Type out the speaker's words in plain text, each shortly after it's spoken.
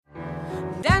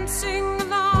dancing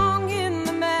along in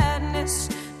the madness.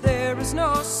 There is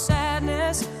no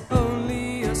sadness,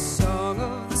 only a song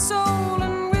of the soul,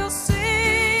 and we'll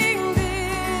sing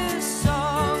this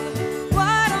song.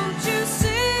 Why don't you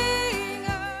sing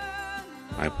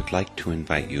along? I would like to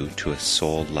invite you to a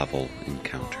soul-level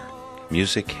encounter.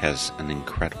 Music has an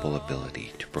incredible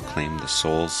ability to proclaim the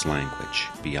soul's language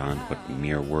beyond what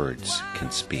mere words can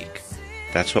speak.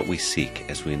 That's what we seek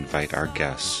as we invite our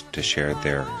guests to share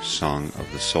their song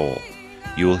of the soul.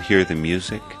 You will hear the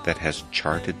music that has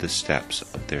charted the steps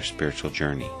of their spiritual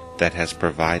journey, that has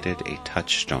provided a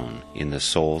touchstone in the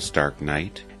soul's dark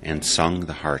night and sung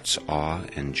the heart's awe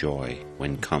and joy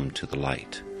when come to the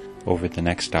light. Over the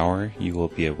next hour, you will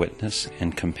be a witness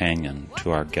and companion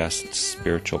to our guests'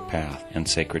 spiritual path and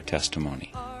sacred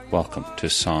testimony. Welcome to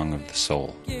Song of the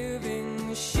Soul.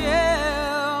 Giving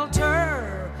shelter,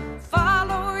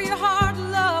 follow your heart,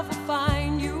 love will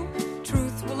find you,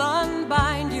 truth will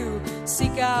unbind you,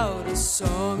 seek out a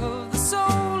song of the soul,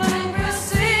 and we'll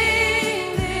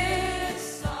sing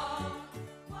this song.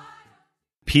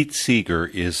 Pete Seeger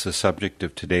is the subject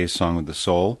of today's Song of the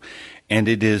Soul, and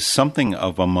it is something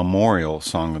of a memorial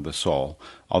Song of the Soul,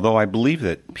 although I believe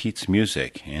that Pete's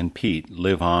music and Pete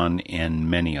live on in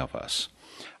many of us.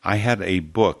 I had a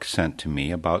book sent to me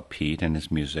about Pete and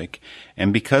his music,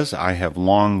 and because I have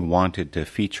long wanted to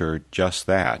feature just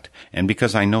that, and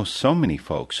because I know so many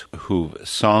folks who've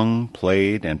sung,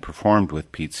 played, and performed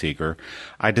with Pete Seeger,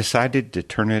 I decided to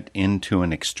turn it into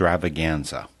an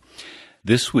extravaganza.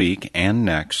 This week and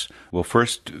next, we'll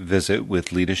first visit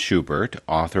with Lita Schubert,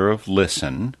 author of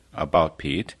Listen, about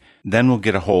Pete. Then we'll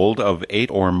get a hold of 8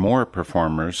 or more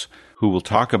performers who will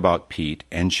talk about Pete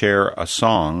and share a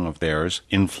song of theirs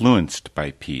influenced by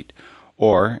Pete,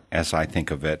 or, as I think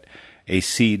of it, a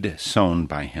seed sown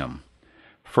by him.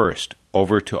 First,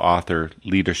 over to author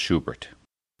Lita Schubert.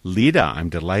 Lita, I'm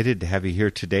delighted to have you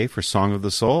here today for Song of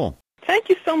the Soul. Thank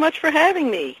you so much for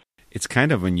having me. It's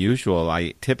kind of unusual.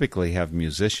 I typically have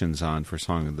musicians on for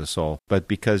Song of the Soul, but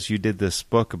because you did this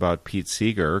book about Pete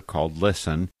Seeger called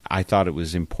Listen, I thought it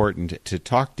was important to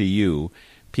talk to you.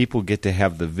 People get to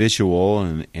have the visual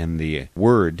and the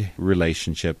word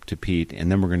relationship to Pete,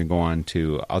 and then we're going to go on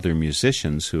to other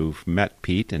musicians who've met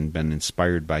Pete and been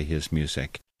inspired by his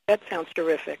music. That sounds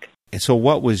terrific. So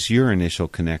what was your initial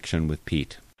connection with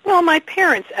Pete? Well, my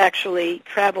parents actually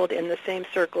traveled in the same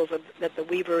circles that the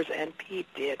Weavers and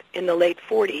Pete did in the late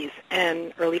 40s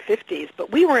and early 50s,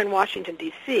 but we were in Washington,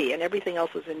 D.C., and everything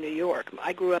else was in New York.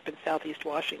 I grew up in southeast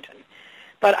Washington.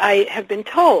 But I have been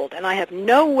told, and I have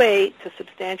no way to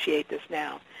substantiate this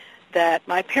now, that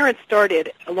my parents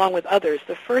started, along with others,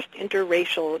 the first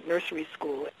interracial nursery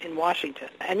school in Washington.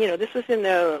 And, this was in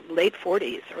the late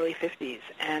 40s, early 50s,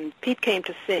 and Pete came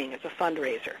to sing as a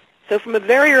fundraiser. So from a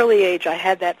very early age, I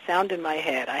had that sound in my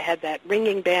head. I had that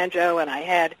ringing banjo, and I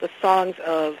had the songs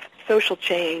of social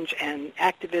change and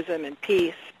activism and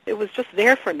peace. It was just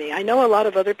there for me. I know a lot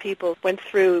of other people went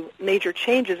through major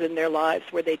changes in their lives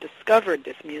where they discovered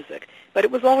this music, but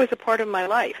it was always a part of my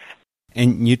life.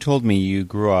 And you told me you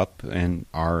grew up and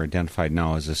are identified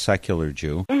now as a secular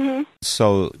Jew. Mm-hmm.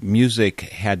 So music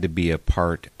had to be a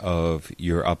part of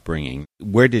your upbringing.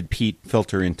 Where did Pete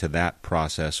filter into that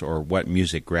process, or what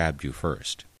music grabbed you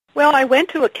first? Well, I went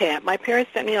to a camp. My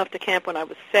parents sent me off to camp when I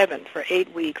was 7 for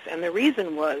 8 weeks, and the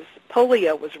reason was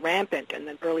polio was rampant in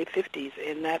the early 50s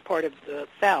in that part of the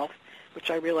South,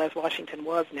 which I realize Washington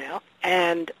was now,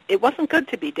 and it wasn't good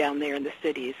to be down there in the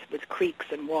cities with creeks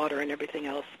and water and everything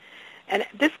else. And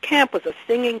this camp was a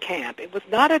singing camp. It was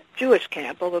not a Jewish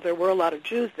camp, although there were a lot of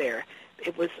Jews there.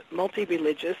 It was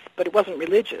multi-religious, but it wasn't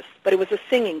religious, but it was a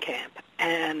singing camp,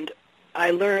 and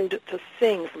I learned to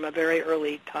sing from a very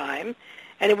early time.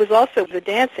 And it was also the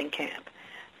dancing camp.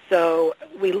 So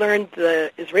we learned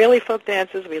the Israeli folk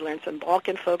dances. We learned some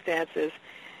Balkan folk dances.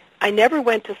 I never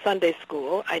went to Sunday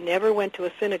school. I never went to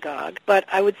a synagogue. But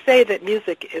I would say that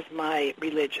music is my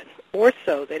religion, more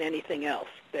so than anything else,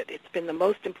 that it's been the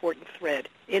most important thread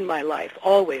in my life,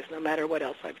 always, no matter what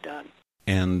else I've done.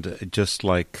 And just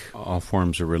like all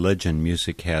forms of religion,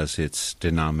 music has its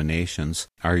denominations.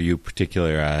 Are you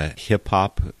particularly a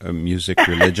hip-hop music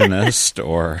religionist,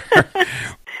 or?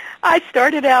 I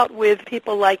started out with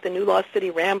people like the New Lost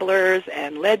City Ramblers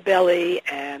and Leadbelly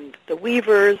and the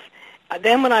Weavers.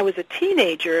 Then when I was a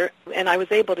teenager and I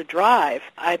was able to drive,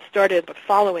 I started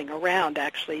following around,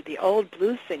 actually, the old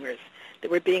blues singers that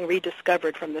were being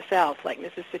rediscovered from the South, like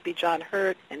Mississippi John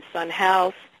Hurt and Son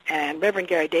House, and Reverend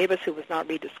Gary Davis, who was not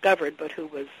rediscovered, but who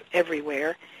was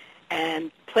everywhere,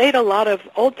 and played a lot of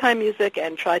old-time music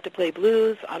and tried to play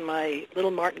blues on my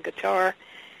little Martin guitar.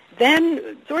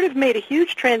 then sort of made a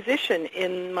huge transition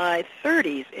in my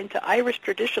 30s into Irish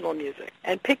traditional music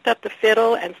and picked up the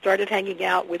fiddle and started hanging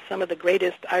out with some of the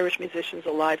greatest Irish musicians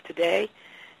alive today.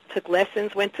 Took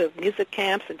lessons, went to music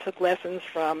camps and took lessons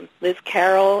from Liz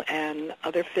Carroll and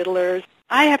other fiddlers.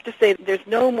 I have to say there's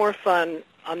no more fun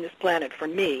on this planet for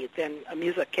me than a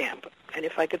music camp. And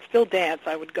if I could still dance,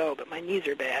 I would go, but my knees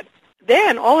are bad.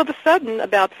 Then, all of a sudden,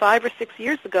 about 5 or 6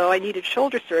 years ago, I needed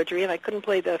shoulder surgery and I couldn't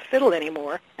play the fiddle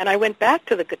anymore. And I went back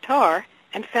to the guitar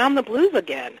and found the blues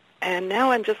again. And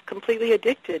now I'm just completely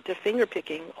addicted to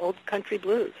finger-picking old country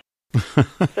blues.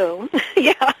 So,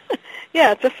 yeah,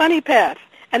 it's a funny path.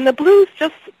 And the blues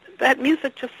that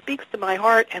music just speaks to my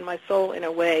heart and my soul in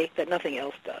a way that nothing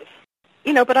else does.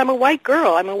 But I'm a white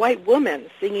girl, I'm a white woman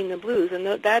singing the blues, and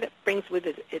that brings with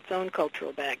it its own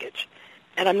cultural baggage.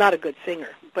 And I'm not a good singer,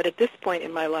 but at this point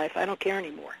in my life, I don't care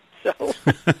anymore.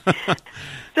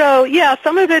 So yeah,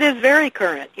 some of it is very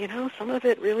current, some of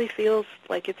it really feels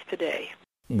like it's today.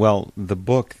 Well, the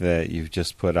book that you've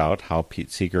just put out, How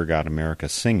Pete Seeger Got America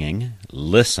Singing,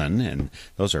 listen, and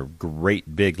those are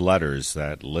great big letters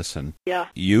that listen. Yeah.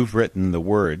 You've written the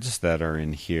words that are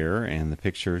in here, and the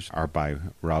pictures are by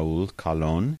Raul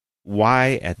Colon.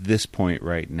 Why, at this point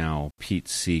right now, Pete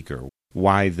Seeger?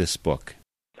 Why this book?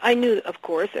 I knew, of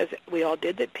course, as we all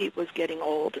did, that Pete was getting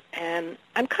old, and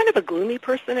I'm kind of a gloomy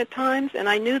person at times, and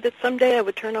I knew that someday I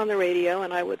would turn on the radio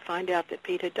and I would find out that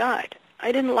Pete had died.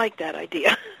 I didn't like that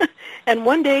idea. And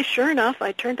one day, sure enough,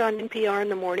 I turned on NPR in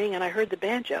the morning and I heard the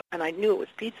banjo, and I knew it was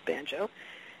Pete's banjo,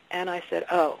 and I said,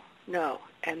 oh, no.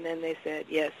 And then they said,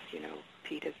 yes,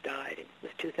 Pete has died. It was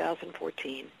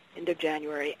 2014, end of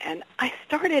January, and I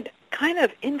started kind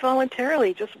of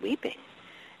involuntarily just weeping.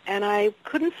 And I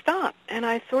couldn't stop, and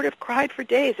I sort of cried for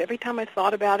days every time I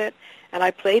thought about it, and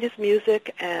I played his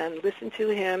music and listened to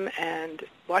him and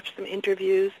watched some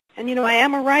interviews. And, I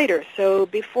am a writer, so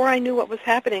before I knew what was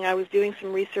happening, I was doing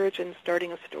some research and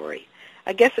starting a story.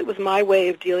 I guess it was my way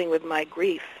of dealing with my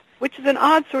grief, which is an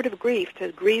odd sort of grief,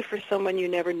 to grieve for someone you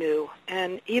never knew.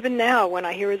 And even now, when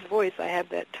I hear his voice, I have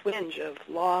that twinge of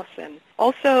loss and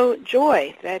also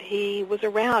joy that he was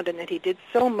around and that he did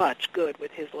so much good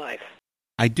with his life.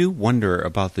 I do wonder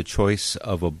about the choice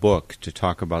of a book to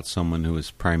talk about someone who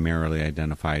is primarily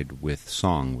identified with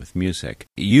song, with music.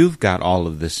 You've got all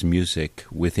of this music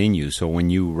within you, so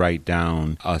when you write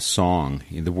down a song,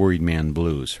 the Worried Man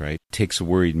Blues, right? It takes a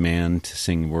worried man to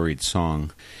sing a worried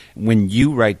song. When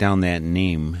you write down that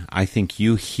name, I think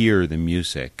you hear the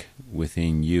music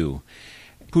within you.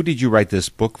 Who did you write this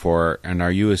book for, and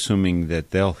are you assuming that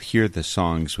they'll hear the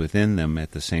songs within them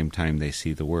at the same time they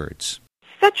see the words?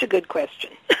 Such a good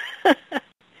question.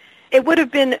 It would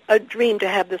have been a dream to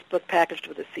have this book packaged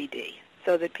with a CD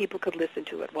so that people could listen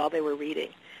to it while they were reading,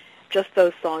 just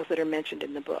those songs that are mentioned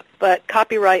in the book. But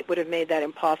copyright would have made that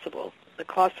impossible. The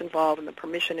costs involved and the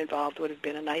permission involved would have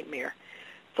been a nightmare.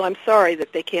 So I'm sorry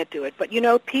that they can't do it. But,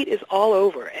 Pete is all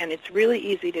over, and it's really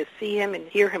easy to see him and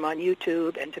hear him on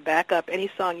YouTube and to back up any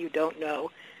song you don't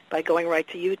know by going right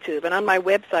to YouTube. And on my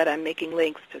website, I'm making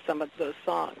links to some of those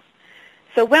songs.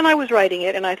 So when I was writing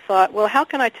it, and I thought, well, how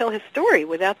can I tell his story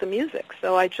without the music?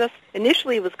 So I just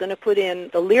initially was going to put in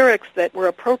the lyrics that were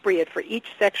appropriate for each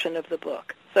section of the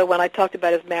book. So when I talked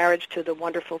about his marriage to the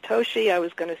wonderful Toshi, I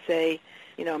was going to say,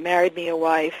 married me a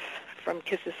wife from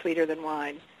kisses sweeter than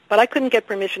wine. But I couldn't get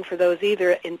permission for those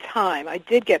either in time. I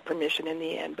did get permission in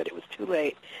the end, but it was too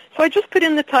late. So I just put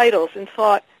in the titles and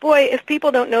thought, boy, if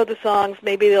people don't know the songs,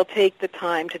 maybe they'll take the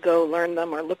time to go learn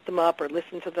them or look them up or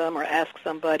listen to them or ask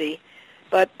somebody.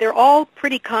 But they're all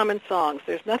pretty common songs.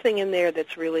 There's nothing in there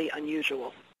that's really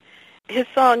unusual. His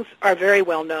songs are very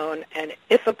well known, and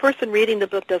if a person reading the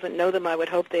book doesn't know them, I would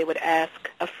hope they would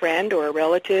ask a friend or a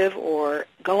relative or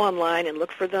go online and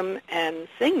look for them and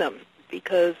sing them,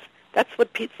 because that's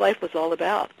what Pete's life was all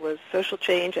about, was social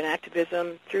change and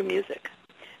activism through music.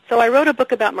 So I wrote a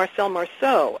book about Marcel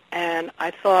Marceau, and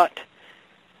I thought,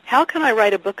 how can I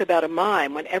write a book about a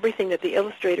mime when everything that the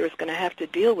illustrator is going to have to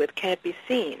deal with can't be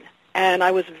seen? And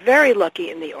I was very lucky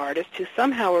in the artist who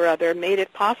somehow or other made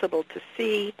it possible to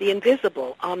see the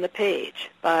invisible on the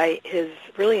page by his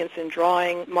brilliance in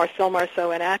drawing Marcel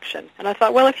Marceau in action. And I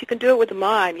thought, well, if you can do it with a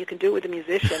mime, you can do it with a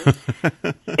musician.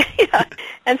 Yeah.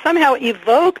 And somehow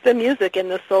evoke the music in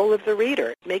the soul of the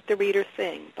reader, make the reader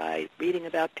sing by reading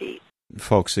about Pete.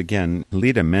 Folks, again,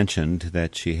 Lita mentioned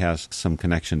that she has some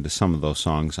connection to some of those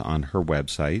songs on her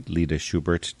website,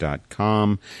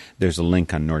 LitaSchubert.com. There's a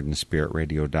link on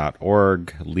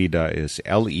NorthernSpiritRadio.org. Lita is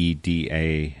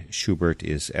Leda, Schubert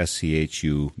is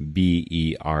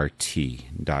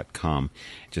SCHUBERT.com.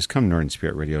 Just come to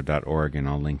NorthernSpiritRadio.org and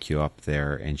I'll link you up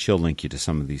there, and she'll link you to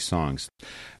some of these songs.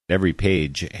 Every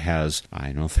page has,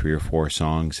 3 or 4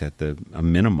 songs at a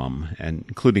minimum, and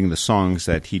including the songs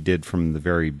that he did from the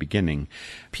very beginning.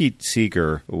 Pete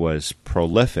Seeger was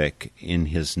prolific in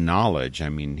his knowledge. I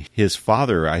mean, his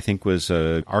father, I think, was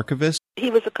an archivist. He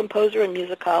was a composer and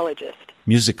musicologist.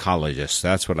 Musicologist,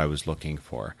 that's what I was looking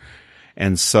for.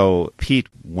 And so Pete,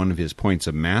 one of his points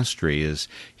of mastery is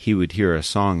he would hear a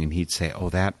song and he'd say, oh,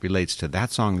 that relates to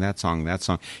that song, that song, that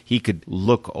song. He could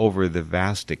look over the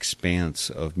vast expanse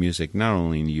of music, not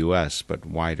only in the U.S., but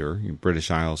wider,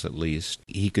 British Isles at least.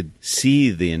 He could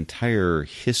see the entire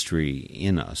history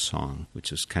in a song,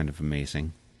 which is kind of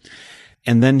amazing.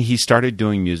 And then he started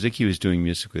doing music. He was doing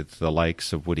music with the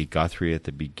likes of Woody Guthrie at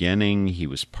the beginning. He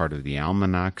was part of the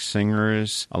Almanac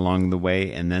Singers along the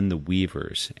way, and then the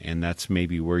Weavers. And that's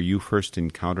maybe where you first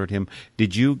encountered him.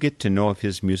 Did you get to know of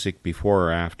his music before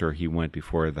or after he went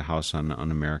before the House on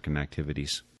Un-American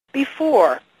Activities?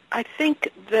 Before. I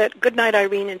think that Goodnight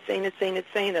Irene and Saint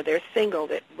It, their single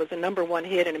that was a #1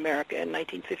 hit in America in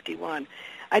 1951,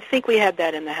 I think we had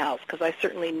that in the house because I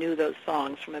certainly knew those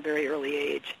songs from a very early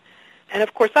age. And,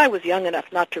 of course, I was young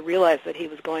enough not to realize that he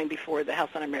was going before the House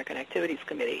Un-American Activities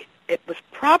Committee. It was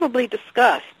probably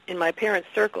discussed in my parents'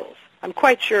 circles. I'm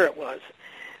quite sure it was,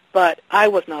 but I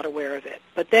was not aware of it.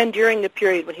 But then during the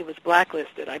period when he was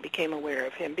blacklisted, I became aware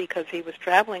of him because he was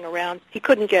traveling around. He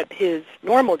couldn't get his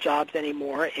normal jobs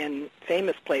anymore in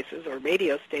famous places or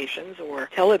radio stations or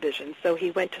television, so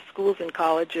he went to schools and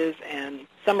colleges and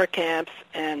summer camps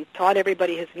and taught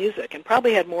everybody his music and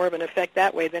probably had more of an effect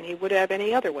that way than he would have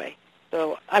any other way.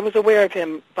 So I was aware of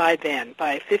him by then.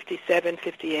 By 57,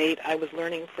 58, I was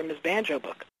learning from his banjo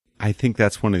book. I think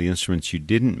that's one of the instruments you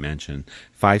didn't mention.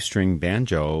 5-string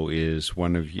banjo is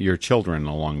one of your children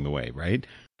along the way, right?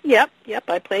 Yep.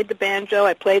 I played the banjo,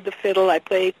 I played the fiddle, I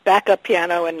played backup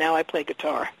piano, and now I play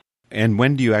guitar. And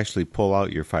when do you actually pull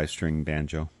out your 5-string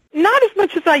banjo? Not as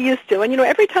much as I used to. And,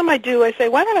 every time I do, I say,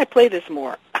 why don't I play this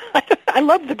more? I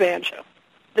love the banjo.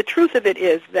 The truth of it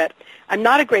is that I'm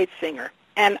not a great singer.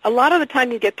 And a lot of the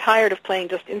time you get tired of playing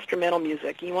just instrumental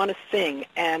music. You want to sing.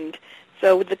 And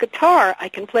so with the guitar, I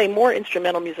can play more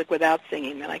instrumental music without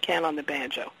singing than I can on the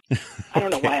banjo. I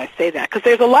don't know why I say that, because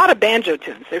there's a lot of banjo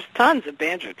tunes. There's tons of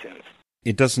banjo tunes.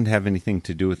 It doesn't have anything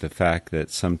to do with the fact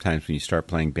that sometimes when you start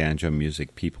playing banjo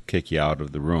music, people kick you out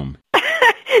of the room.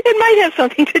 It might have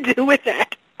something to do with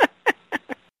that.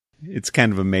 It's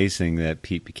kind of amazing that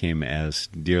Pete became as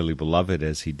dearly beloved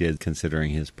as he did, considering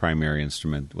his primary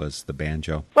instrument was the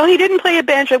banjo. Well, he didn't play a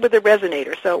banjo with a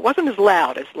resonator, so it wasn't as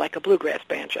loud as like a bluegrass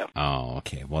banjo. Oh,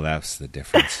 okay. Well, that's the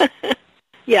difference.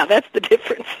 Yeah, that's the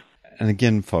difference. And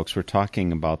again, folks, we're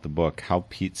talking about the book, How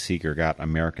Pete Seeger Got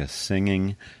America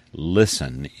Singing.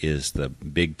 Listen is the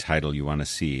big title you want to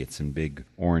see. It's in big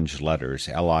orange letters,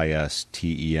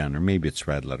 Listen, or maybe it's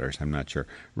red letters, I'm not sure.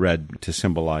 Red to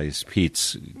symbolize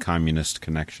Pete's communist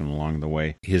connection along the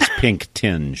way. His pink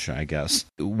tinge, I guess.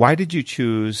 Why did you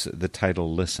choose the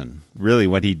title Listen? Really,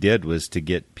 what he did was to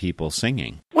get people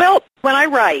singing. Well, when I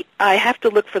write, I have to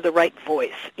look for the right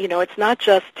voice. It's not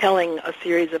just telling a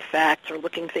series of facts or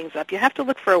looking things up. You have to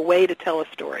look for a way to tell a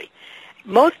story.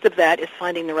 Most of that is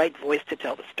finding the right voice to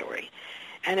tell the story.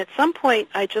 And at some point,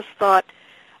 I just thought,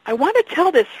 I want to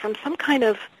tell this from some kind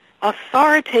of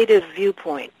authoritative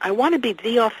viewpoint. I want to be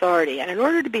the authority. And in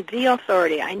order to be the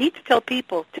authority, I need to tell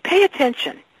people to pay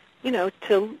attention,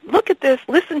 to look at this,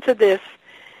 listen to this.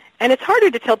 And it's harder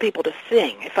to tell people to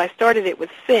sing. If I started it with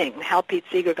sing, How Pete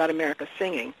Seeger Got America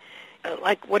Singing,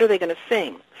 what are they going to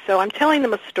sing? So I'm telling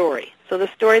them a story. So the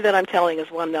story that I'm telling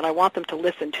is one that I want them to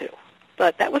listen to.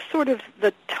 But that was sort of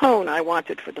the tone I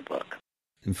wanted for the book.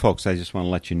 And folks, I just want to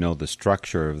let you know the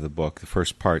structure of the book. The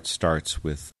first part starts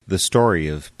with the story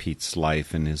of Pete's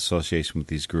life and his association with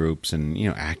these groups and,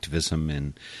 activism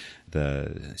and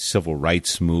the civil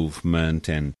rights movement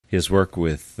and his work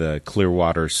with the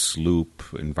Clearwater Sloop,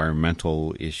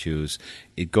 environmental issues.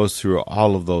 It goes through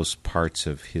all of those parts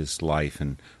of his life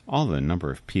and all the number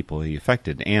of people he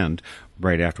affected. And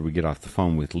right after we get off the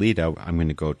phone with Lita, I'm going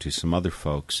to go to some other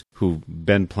folks who've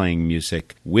been playing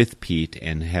music with Pete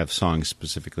and have songs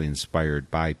specifically inspired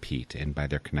by Pete and by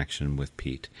their connection with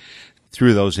Pete.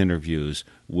 Through those interviews,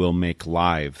 we'll make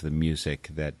live the music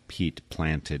that Pete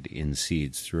planted in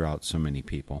seeds throughout so many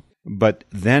people. But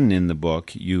then in the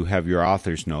book, you have your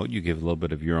author's note. You give a little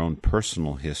bit of your own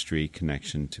personal history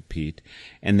connection to Pete.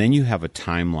 And then you have a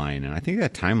timeline. And I think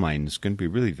that timeline is going to be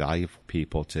really valuable for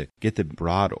people to get the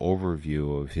broad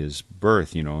overview of his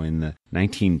birth, in the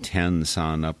 1910s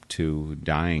on up to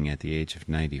dying at the age of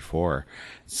 94.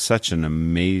 Such an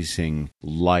amazing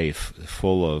life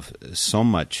full of so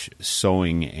much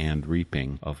sowing and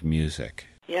reaping of music.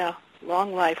 Yeah.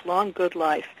 long life, long good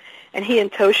life. And he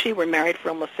and Toshi were married for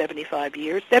almost 70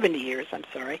 years, I'm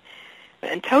sorry.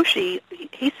 And Toshi,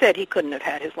 he said he couldn't have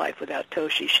had his life without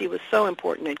Toshi. She was so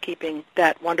important in keeping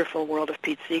that wonderful world of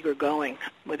Pete Seeger going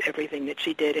with everything that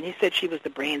she did. And he said she was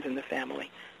the brains in the family.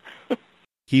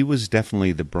 He was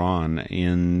definitely the brawn.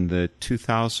 In the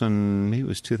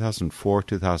 2004,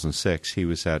 2006, he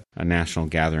was at a national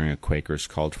gathering of Quakers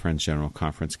called Friends General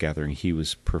Conference Gathering. He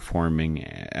was performing,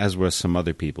 as was some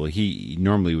other people. He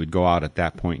normally would go out at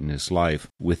that point in his life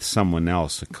with someone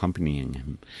else accompanying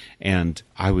him. And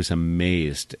I was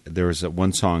amazed. There was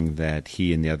one song that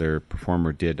he and the other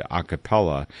performer did a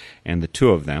cappella, and the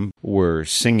two of them were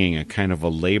singing a kind of a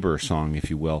labor song, if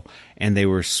you will, and they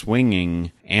were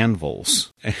swinging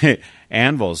anvils.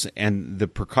 Anvils, and the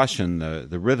percussion,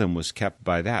 the rhythm was kept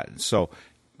by that. So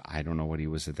I don't know what he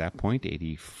was at that point,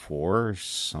 84 or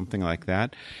something like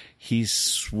that. He's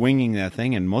swinging that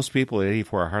thing, and most people at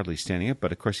 84 are hardly standing up,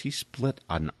 but of course he split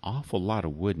an awful lot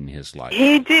of wood in his life.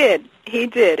 He did,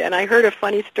 and I heard a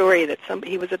funny story that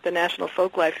he was at the National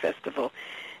Folklife Festival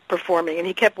performing, and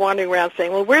he kept wandering around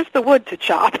saying, well, where's the wood to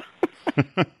chop?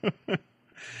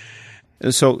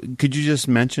 So could you just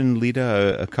mention,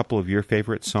 Lita, a couple of your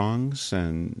favorite songs?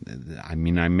 And I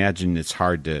mean, I imagine it's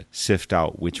hard to sift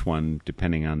out which one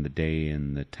depending on the day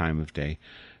and the time of day,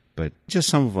 but just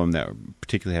some of them that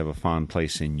particularly have a fond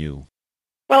place in you.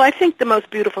 Well, I think the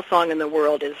most beautiful song in the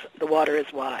world is The Water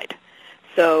is Wide.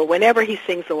 So whenever he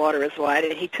sings The Water is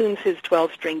Wide, he tunes his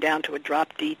 12-string down to a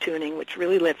drop D tuning, which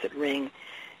really lets it ring,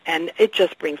 and it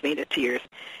just brings me to tears.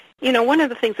 You know, one of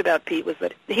the things about Pete was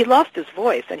that he lost his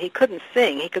voice and he couldn't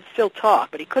sing. He could still talk,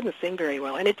 but he couldn't sing very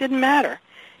well, and it didn't matter.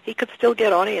 He could still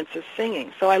get audiences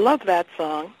singing. So I love that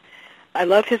song. I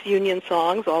love his Union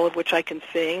songs, all of which I can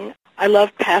sing. I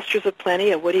love Pastures of Plenty,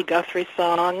 a Woody Guthrie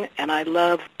song, and I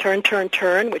love Turn, Turn,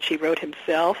 Turn, which he wrote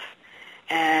himself.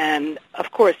 And, of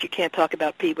course, you can't talk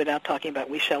about Pete without talking about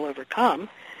We Shall Overcome,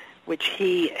 which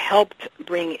he helped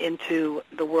bring into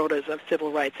the world as a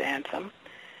civil rights anthem.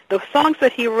 The songs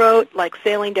that he wrote, like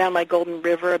Sailing Down My Golden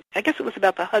River, I guess it was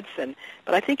about the Hudson,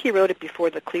 but I think he wrote it before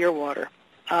the Clearwater.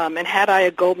 And Had I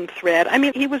a Golden Thread. I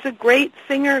mean, he was a great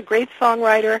singer, great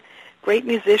songwriter, great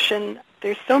musician.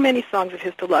 There's so many songs of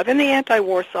his to love. And the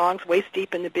anti-war songs, Waist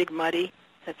Deep in the Big Muddy,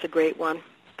 that's a great one.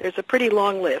 There's a pretty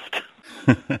long list.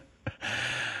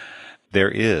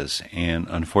 There is, and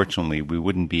unfortunately we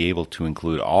wouldn't be able to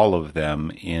include all of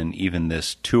them in even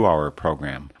this 2-hour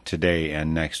program today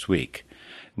and next week.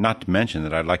 Not to mention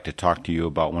that I'd like to talk to you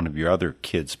about one of your other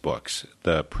kids' books,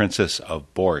 The Princess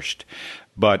of Borscht.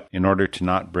 But in order to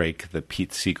not break the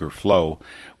Pete Seeger flow,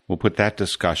 we'll put that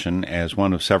discussion as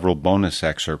one of several bonus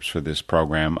excerpts for this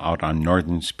program out on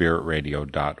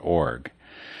northernspiritradio.org.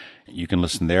 You can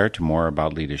listen there to more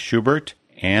about Lita Schubert.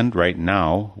 And right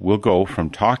now, we'll go from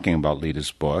talking about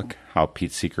Lita's book, How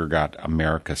Pete Seeger Got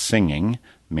America Singing,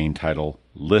 main title,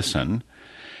 Listen.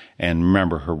 And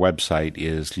remember, her website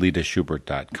is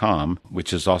litaschubert.com,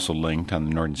 which is also linked on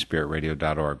the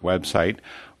northernspiritradio.org website.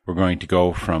 We're going to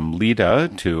go from Lita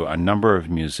to a number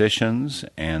of musicians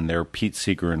and their Pete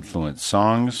Seeger-influenced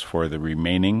songs for the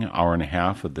remaining hour and a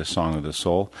half of the Song of the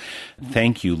Soul.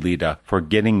 Thank you, Lita, for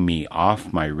getting me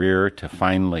off my rear to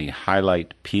finally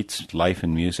highlight Pete's life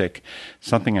and music,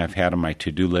 something I've had on my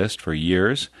to-do list for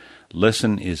years.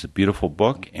 Listen is a beautiful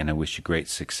book, and I wish you great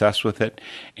success with it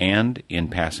and in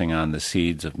passing on the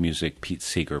seeds of music Pete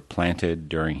Seeger planted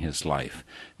during his life.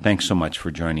 Thanks so much for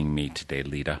joining me today,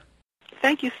 Lita.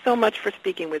 Thank you so much for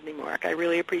speaking with me, Mark. I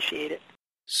really appreciate it.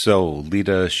 So,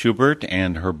 Lita Schubert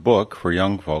and her book for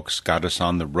young folks got us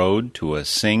on the road to a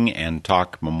Sing and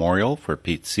Talk memorial for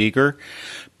Pete Seeger.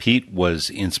 Pete was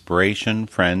inspiration,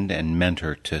 friend, and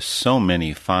mentor to so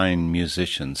many fine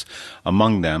musicians,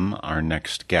 among them our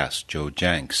next guest, Joe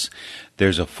Jencks.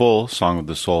 There's a full Song of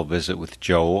the Soul visit with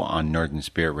Joe on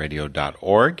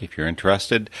northernspiritradio.org if you're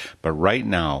interested, but right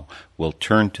now we'll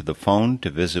turn to the phone to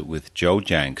visit with Joe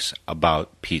Jencks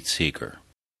about Pete Seeger.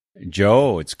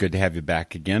 Joe, it's good to have you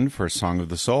back again for Song of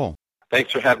the Soul.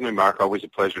 Thanks for having me, Mark. Always a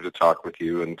pleasure to talk with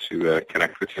you and to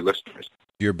connect with your listeners.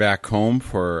 You're back home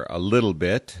for a little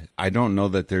bit. I don't know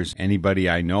that there's anybody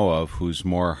I know of who's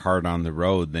more hard on the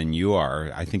road than you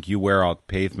are. I think you wear out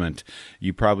pavement.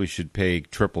 You probably should pay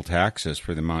triple taxes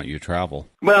for the amount you travel.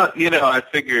 Well, you know, I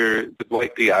figure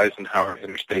like the Eisenhower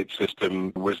interstate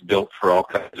system was built for all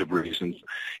kinds of reasons.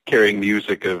 Carrying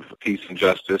music of peace and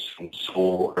justice and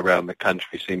soul around the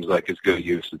country seems like as good a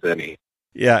use as any.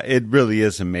 Yeah, it really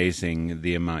is amazing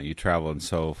the amount you travel. And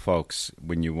so, folks,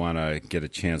 when you want to get a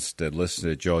chance to listen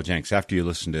to Joel Jenks, after you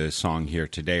listen to his song here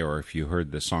today, or if you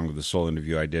heard the Song of the Soul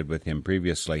interview I did with him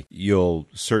previously, you'll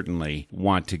certainly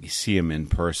want to see him in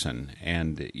person.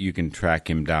 And you can track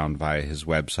him down via his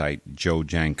website,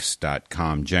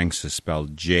 joejenks.com. Jenks is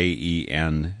spelled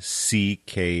Jenks.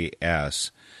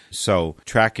 So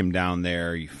track him down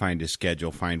there, you find his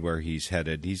schedule, find where he's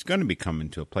headed. He's going to be coming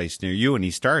to a place near you, and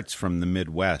he starts from the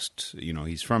Midwest. You know,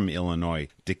 he's from Illinois.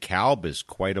 DeKalb is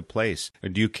quite a place.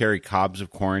 Do you carry cobs of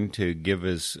corn to give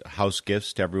as house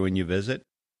gifts to everyone you visit?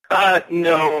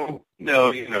 No,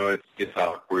 it's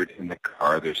awkward in the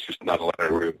car. There's just not a lot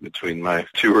of room between my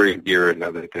touring gear and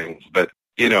other things. But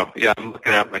I'm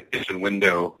looking out my kitchen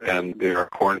window, and there are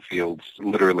cornfields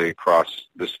literally across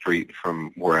the street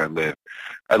from where I live.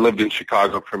 I lived in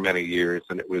Chicago for many years,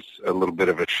 and it was a little bit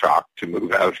of a shock to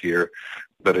move out here,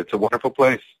 but it's a wonderful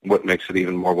place. What makes it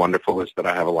even more wonderful is that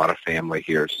I have a lot of family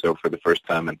here. So for the first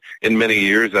time in many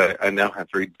years, I now have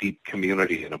very deep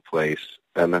community in a place,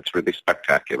 and that's really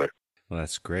spectacular. Well,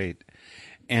 that's great.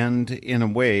 And in a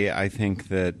way, I think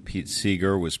that Pete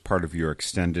Seeger was part of your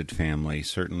extended family,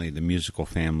 certainly the musical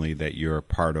family that you're a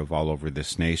part of all over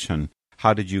this nation.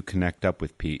 How did you connect up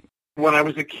with Pete? When I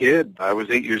was a kid, I was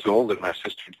 8 years old, and my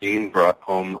sister Jean brought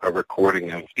home a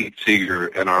recording of Pete Seeger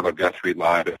and Arlo Guthrie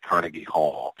live at Carnegie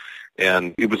Hall.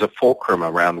 And it was a fulcrum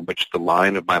around which the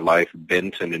line of my life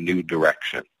bent in a new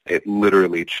direction. It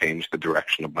literally changed the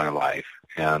direction of my life.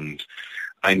 And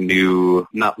I knew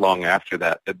not long after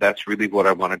that that's really what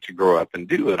I wanted to grow up and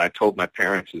do, and I told my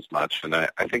parents as much, and I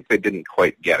think they didn't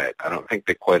quite get it. I don't think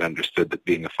they quite understood that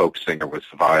being a folk singer was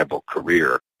a viable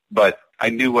career. But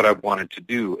I knew what I wanted to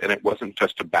do, and it wasn't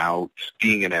just about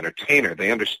being an entertainer.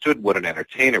 They understood what an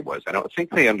entertainer was. I don't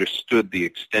think they understood the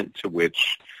extent to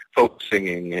which folk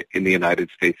singing in the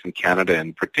United States and Canada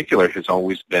in particular has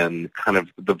always been kind of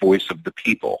the voice of the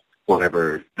people,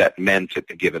 whatever that meant at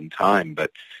the given time. But,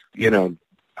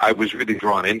 I was really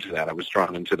drawn into that. I was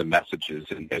drawn into the messages,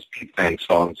 and as Pete sang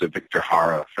songs of Victor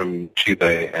Jara from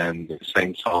Chile and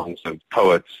sang songs of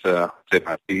poets,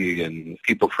 Martí, and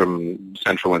people from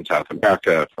Central and South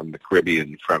America, from the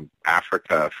Caribbean, from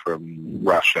Africa, from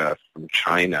Russia, from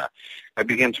China, I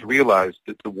began to realize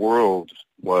that the world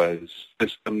was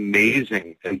this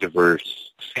amazing and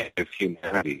diverse set of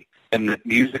humanity, and that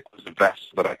music was a vessel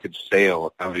that I could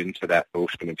sail out into that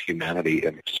ocean of humanity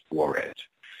and explore it.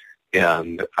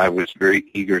 And I was very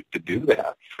eager to do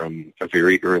that from a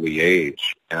very early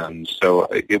age. And so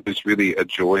it was really a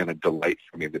joy and a delight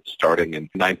for me that starting in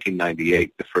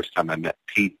 1998, the first time I met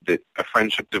Pete, that a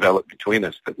friendship developed between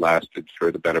us that lasted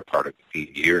for the better part of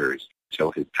 15 years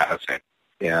till his passing,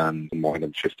 and more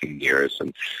than 15 years.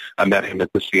 And I met him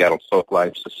at the Seattle Folk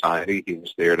Life Society. He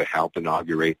was there to help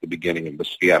inaugurate the beginning of the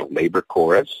Seattle Labor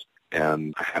Chorus.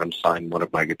 And I had him sign one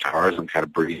of my guitars and had a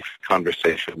brief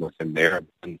conversation with him there.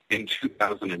 And in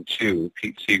 2002,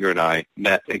 Pete Seeger and I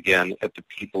met again at the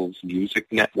People's Music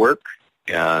Network,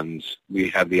 and we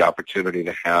had the opportunity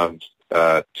to have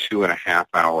a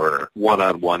 2.5-hour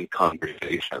one-on-one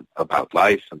conversation about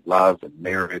life and love and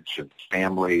marriage and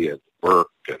family and work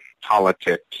and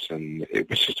politics, and it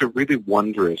was just a really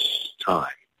wondrous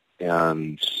time.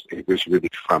 And it was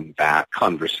really from that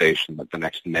conversation that the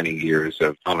next many years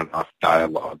of on and off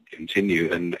dialogue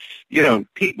continued. And,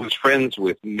 Pete was friends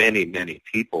with many, many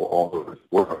people all over the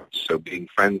world. So being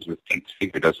friends with Pete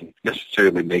Seeger doesn't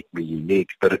necessarily make me unique,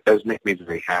 but it does make me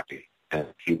very happy. And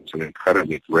he was an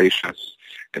incredibly gracious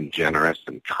and generous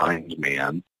and kind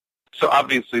man. So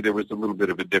obviously there was a little bit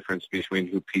of a difference between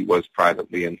who Pete was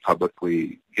privately and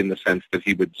publicly, in the sense that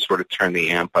he would sort of turn the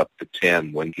amp up to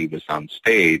 10 when he was on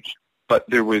stage. But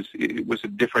it was a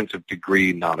difference of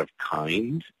degree, not of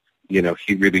kind.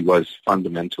 He really was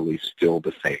fundamentally still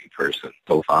the same person,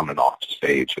 both on and off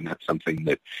stage. And that's something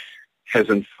that has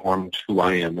informed who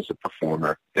I am as a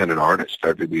performer and an artist. I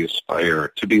really aspire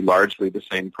to be largely the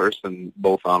same person,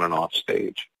 both on and off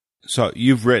stage. So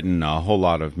you've written a whole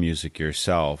lot of music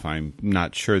yourself. I'm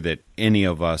not sure that any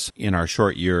of us in our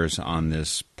short years on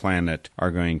this planet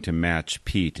are going to match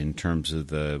Pete in terms of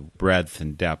the breadth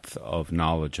and depth of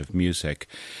knowledge of music.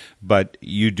 But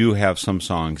you do have some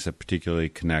songs that particularly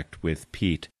connect with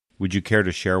Pete. Would you care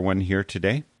to share one here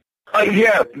today?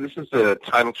 Yeah, this is a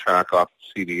title track off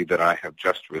the CD that I have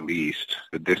just released.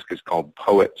 The disc is called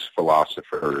Poets,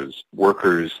 Philosophers,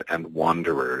 Workers, and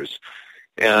Wanderers.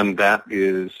 And that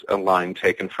is a line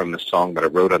taken from the song that I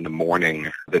wrote on the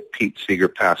morning that Pete Seeger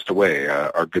passed away.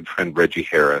 Our good friend Reggie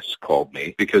Harris called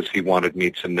me because he wanted me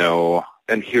to know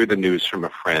and hear the news from a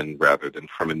friend rather than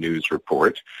from a news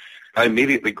report. I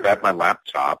immediately grabbed my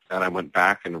laptop and I went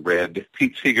back and read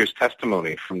Pete Seeger's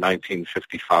testimony from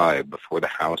 1955 before the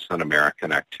House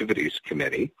Un-American Activities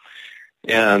Committee.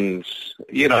 And,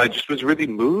 I just was really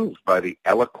moved by the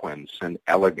eloquence and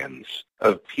elegance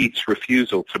of Pete's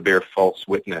refusal to bear false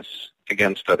witness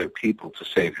against other people to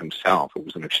save himself. It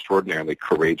was an extraordinarily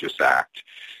courageous act.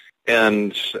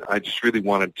 And I just really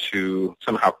wanted to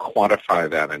somehow quantify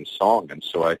that in song. And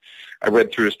so I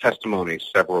read through his testimony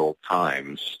several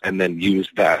times and then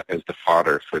used that as the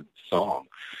fodder for the song.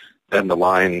 Then the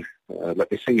line,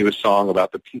 let me sing you a song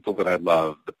about the people that I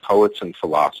love, the poets and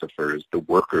philosophers, the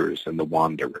workers and the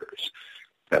wanderers.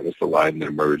 That was the line that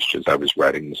emerged as I was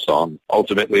writing the song.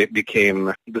 Ultimately, it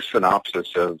became the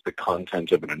synopsis of the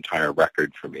content of an entire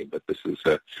record for me. But this is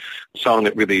a song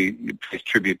that really pays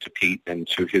tribute to Pete and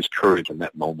to his courage in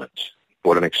that moment.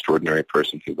 What an extraordinary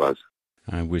person he was.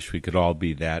 I wish we could all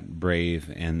be that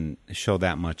brave and show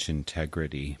that much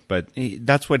integrity. But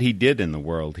that's what he did in the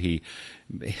world. He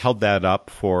held that up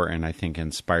for, and I think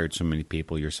inspired so many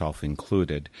people, yourself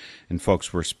included. And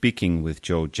folks, we're speaking with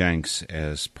Joe Jencks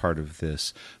as part of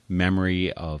this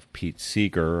memory of Pete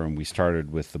Seeger, and we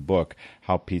started with the book,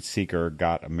 How Pete Seeger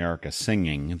Got America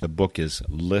Singing. The book is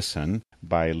Listen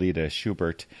by Lita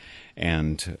Schubert,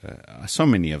 and so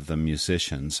many of the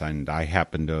musicians, and I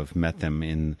happen to have met them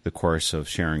in the course of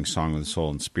sharing Song of the Soul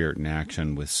and Spirit in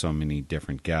Action with so many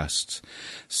different guests.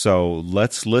 So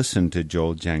let's listen to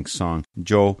Joe Jencks' song.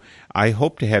 Joe, I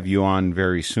hope to have you on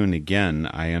very soon again.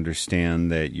 I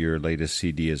understand that your latest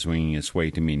CD is winging its way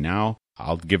to me now.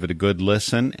 I'll give it a good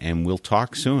listen, and we'll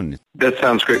talk soon. That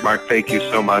sounds great, Mark. Thank you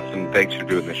so much, and thanks for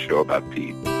doing this show about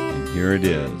Pete. Here it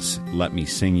is. Let Me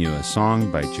Sing You a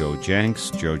Song by Joe Jencks.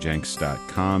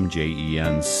 JoeJencks.com.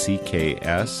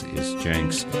 JENCKS is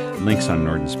Jencks. Links on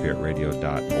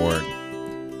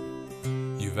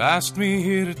NorthernSpiritRadio.org. You've asked me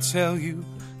here to tell you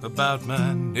about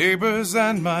my neighbors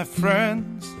and my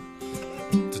friends,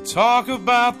 to talk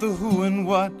about the who and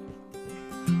what,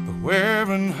 the where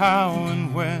and how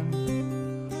and when.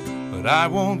 But I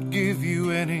won't give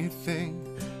you anything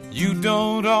you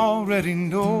don't already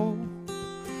know.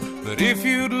 But if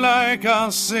you'd like,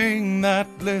 I'll sing that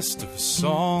list of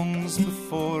songs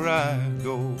before I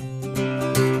go.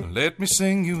 Let me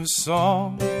sing you a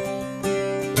song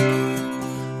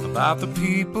about the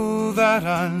people that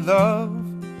I love,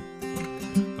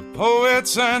 the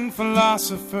poets and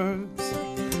philosophers,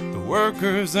 the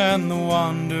workers and the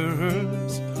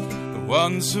wanderers, the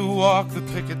ones who walk the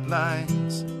picket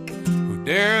lines, who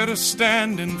dare to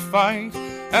stand and fight,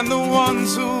 and the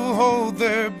ones who hold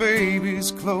their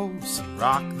babies close and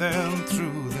rock them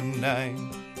through the night.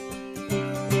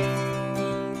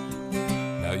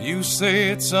 Now you say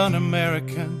it's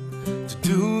un-American to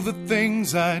do the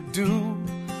things I do.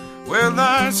 Well,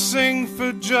 I sing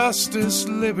for justice,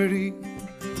 liberty,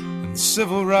 and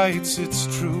civil rights, it's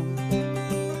true.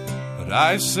 But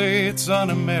I say it's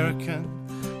un-American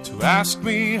to ask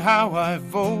me how I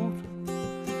vote,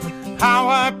 how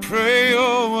I pray,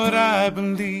 or what I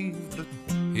believe. But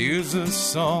here's a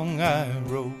song I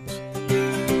wrote.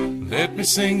 Let me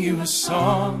sing you a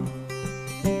song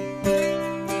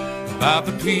about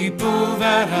the people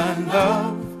that I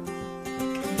love,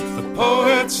 the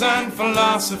poets and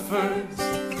philosophers,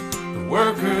 the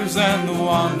workers and the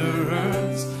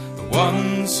wanderers, the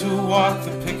ones who walk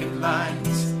the picket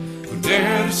lines, who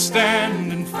dare to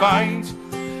stand and fight,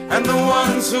 and the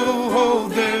ones who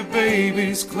hold their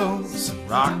babies close and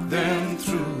rock them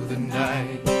through the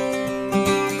night.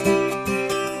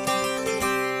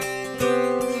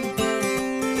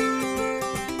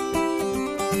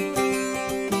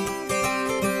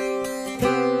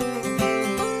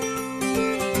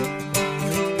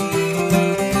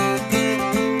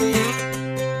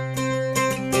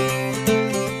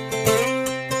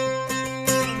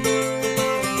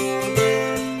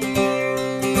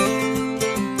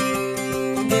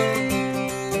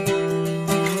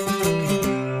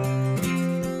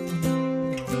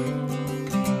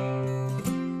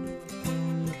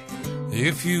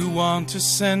 If you want to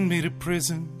send me to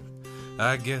prison,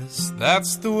 I guess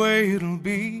that's the way it'll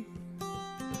be.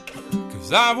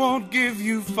 'Cause I won't give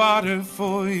you fodder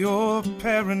for your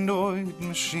paranoid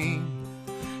machine.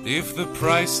 If the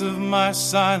price of my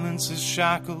silence is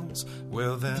shackles,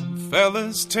 well then,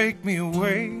 fellas, take me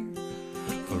away.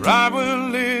 For I will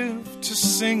live to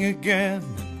sing again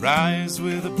and rise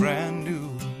with a brand new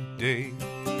day.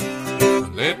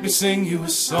 Let me sing you a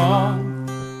song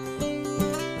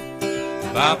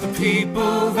about the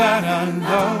people that I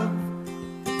love,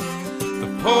 the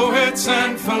poets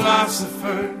and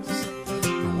philosophers,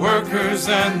 the workers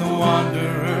and the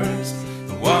wanderers,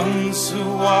 the ones who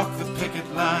walk the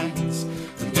picket lines,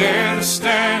 who dare to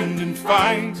stand and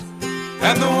fight,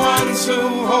 and the ones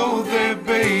who hold their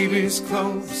babies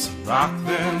close and rock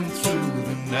them through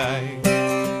the night.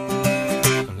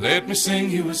 Let me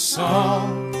sing you a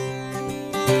song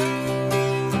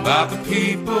about the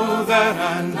people that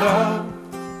I love,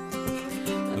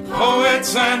 the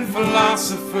poets and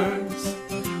philosophers,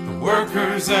 the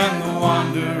workers and the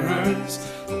wanderers,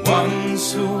 the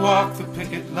ones who walk the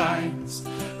picket lines,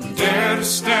 who dare to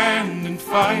stand and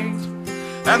fight,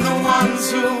 and the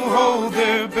ones who hold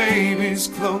their babies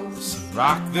close and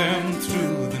rock them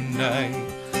through the night.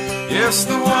 Yes,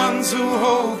 the ones who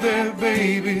hold their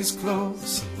babies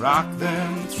close and rock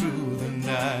them through the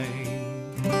night.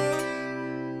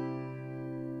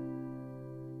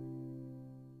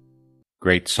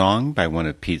 Great song by one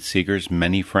of Pete Seeger's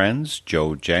many friends,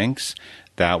 Joe Jenks.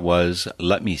 That was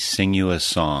Let Me Sing You a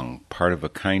Song, part of a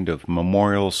kind of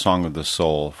memorial Song of the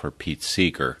Soul for Pete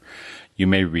Seeger. You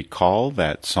may recall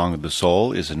that Song of the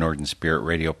Soul is a Northern Spirit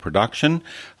Radio production.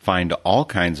 Find all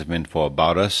kinds of info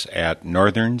about us at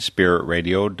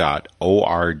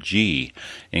northernspiritradio.org,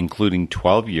 including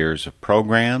 12 years of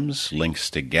programs,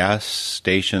 links to guests,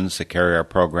 stations that carry our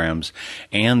programs,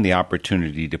 and the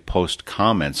opportunity to post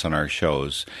comments on our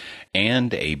shows,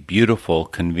 and a beautiful,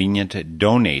 convenient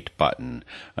donate button,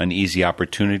 an easy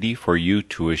opportunity for you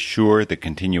to assure the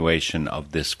continuation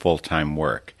of this full-time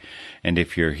work. And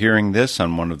if you're hearing this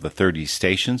on one of the 30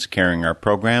 stations carrying our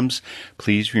programs,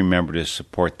 please remember to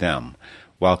support them.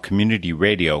 While community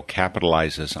radio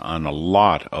capitalizes on a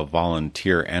lot of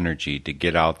volunteer energy to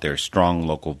get out their strong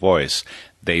local voice,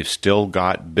 they've still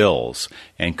got bills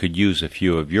and could use a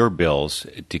few of your bills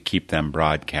to keep them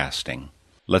broadcasting.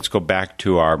 Let's go back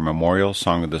to our memorial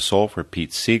Song of the Soul for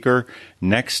Pete Seeger.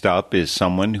 Next up is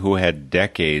someone who had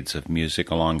decades of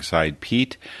music alongside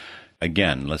Pete.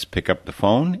 Again, let's pick up the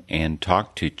phone and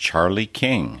talk to Charlie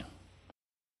King.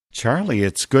 Charlie,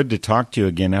 it's good to talk to you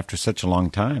again after such a long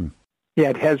time. Yeah,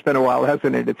 it has been a while,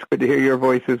 hasn't it? It's good to hear your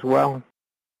voice as well.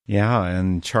 Yeah,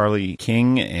 and Charlie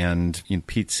King and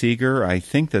Pete Seeger, I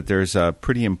think that there's a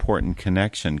pretty important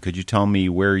connection. Could you tell me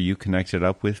where you connected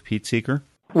up with Pete Seeger?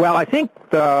 Well, I think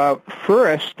the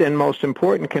first and most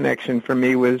important connection for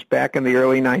me was back in the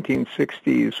early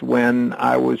 1960s when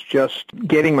I was just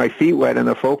getting my feet wet in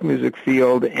the folk music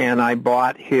field, and I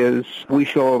bought his We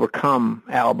Shall Overcome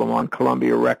album on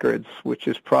Columbia Records, which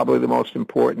is probably the most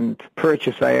important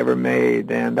purchase I ever made.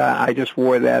 And I just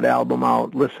wore that album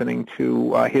out listening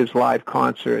to his live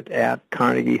concert at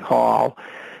Carnegie Hall.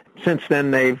 Since then,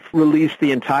 they've released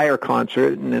the entire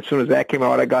concert, and as soon as that came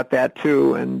out, I got that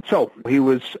too. And so he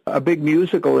was a big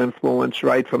musical influence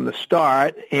right from the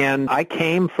start, and I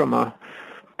came from a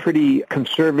pretty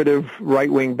conservative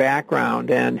right-wing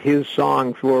background, and his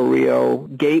songs were a real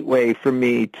gateway for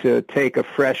me to take a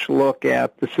fresh look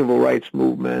at the civil rights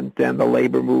movement and the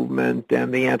labor movement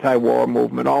and the anti-war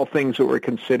movement, all things that were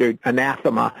considered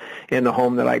anathema in the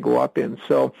home that I grew up in.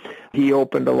 So he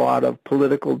opened a lot of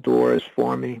political doors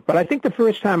for me. But I think the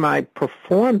first time I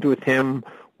performed with him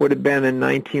would have been in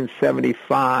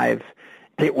 1975.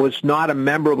 It was not a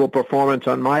memorable performance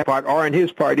on my part, or on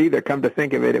his part either, come to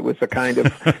think of it. It was a kind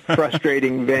of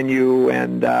frustrating venue,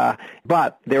 and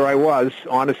but there I was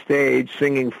on a stage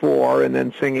singing for and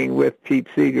then singing with Pete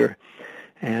Seeger.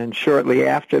 And shortly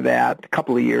after that, a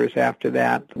couple of years after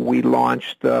that, we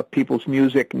launched the People's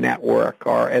Music Network,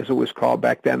 or as it was called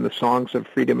back then, the Songs of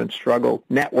Freedom and Struggle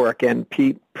Network. And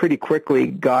Pete pretty quickly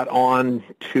got on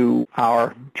to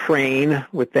our train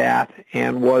with that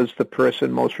and was the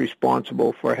person most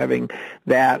responsible for having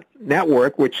that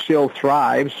network, which still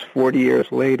thrives 40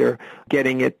 years later,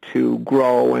 getting it to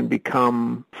grow and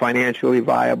become financially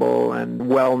viable and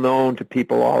well known to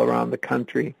people all around the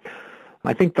country.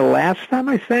 I think the last time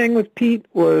I sang with Pete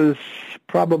was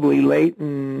probably late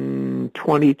in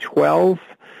 2012.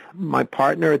 My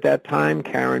partner at that time,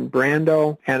 Karen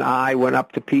Brando, and I went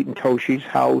up to Pete and Toshi's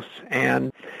house,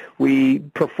 and we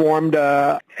performed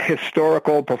a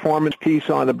historical performance piece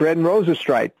on the Bread and Roses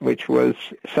strike, which was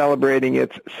celebrating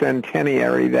its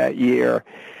centenary that year.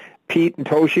 Pete and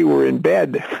Toshi were in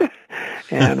bed,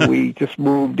 and we just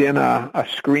moved in a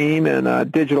screen and a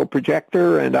digital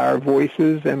projector and our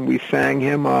voices, and we sang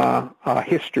him a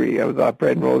history of the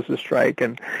Bread and Roses strike,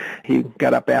 and he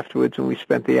got up afterwards, and we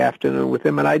spent the afternoon with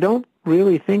him. And I don't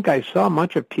really think I saw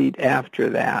much of Pete after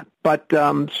that. But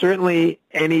certainly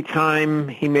any time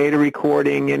he made a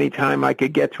recording, any time I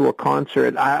could get to a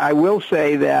concert, I will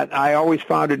say that I always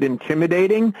found it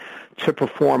intimidating to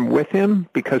perform with him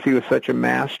because he was such a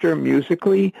master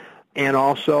musically. and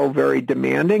also very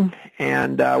demanding,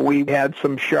 and we had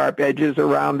some sharp edges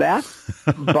around that.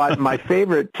 But my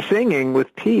favorite singing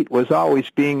with Pete was always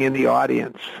being in the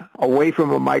audience, away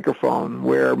from a microphone,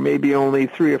 where maybe only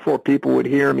 3 or 4 people would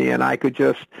hear me, and I could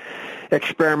just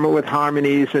experiment with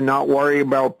harmonies and not worry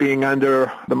about being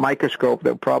under the microscope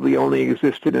that probably only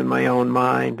existed in my own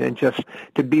mind, and just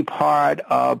to be part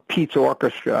of Pete's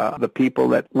orchestra, the people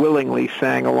that willingly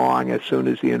sang along as soon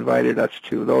as he invited us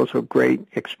to. Those were great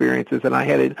experiences, and I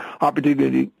had an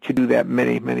opportunity to do that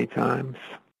many, many times.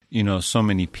 You know, so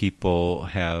many people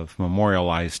have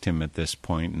memorialized him at this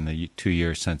point in the 2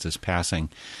 years since his passing.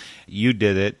 You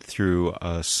did it through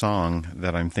a song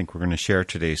that I think we're going to share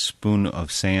today, Spoon of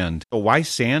Sand. Why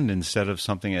sand instead of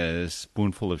something a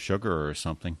spoonful of sugar or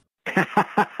something?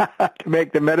 To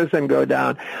make the medicine go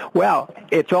down. Well,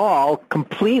 it's all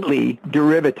completely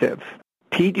derivative.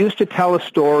 Pete used to tell a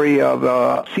story of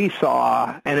a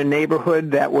seesaw in a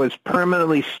neighborhood that was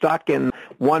permanently stuck in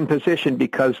one position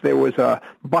because there was a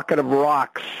bucket of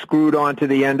rocks screwed onto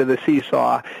the end of the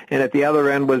seesaw, and at the other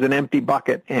end was an empty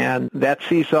bucket. And that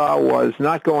seesaw was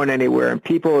not going anywhere, and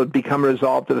people had become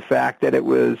resolved to the fact that it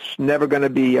was never going to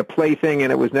be a plaything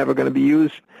and it was never going to be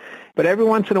used. But every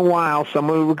once in a while,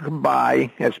 someone would come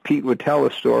by, as Pete would tell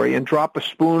a story, and drop a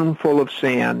spoonful of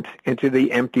sand into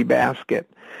the empty basket.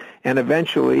 And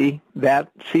eventually, that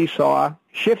seesaw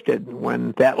shifted.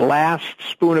 When that last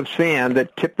spoon of sand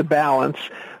that tipped the balance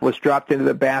was dropped into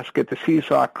the basket, the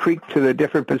seesaw creaked to the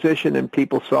different position, and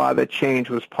people saw that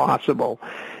change was possible.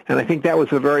 And I think that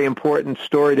was a very important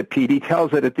story to Pete. He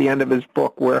tells it at the end of his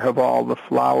book, Where Have All the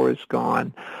Flowers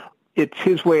Gone? It's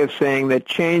his way of saying that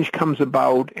change comes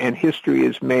about and history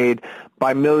is made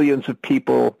by millions of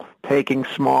people taking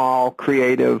small,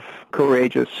 creative,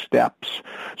 courageous steps.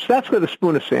 So that's where the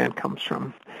Spoon of Sand comes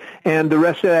from. And the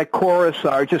rest of that chorus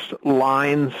are just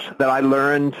lines that I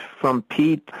learned from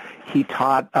Pete. He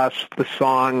taught us the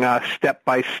song, Step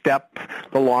by Step,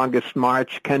 the longest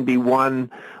march can be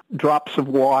won. Drops of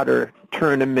water,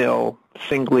 turn a mill,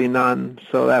 singly none.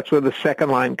 So that's where the second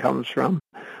line comes from.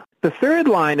 The third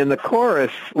line in the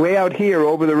chorus, way out here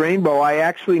over the rainbow, I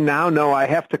actually now know I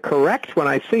have to correct when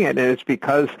I sing it, and it's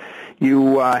because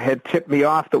you had tipped me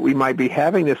off that we might be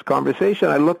having this conversation.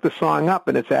 I looked the song up,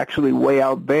 and it's actually way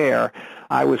out there.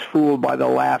 I was fooled by the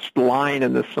last line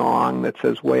in the song that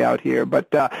says way out here.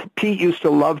 But Pete used to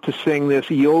love to sing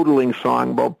this yodeling song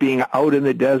about being out in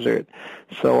the desert.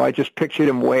 So I just pictured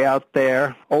him way out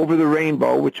there over the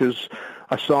rainbow, which is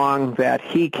a song that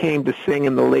he came to sing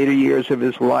in the later years of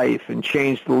his life and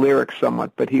changed the lyrics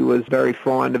somewhat, but he was very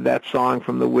fond of that song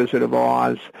from The Wizard of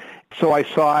Oz. So I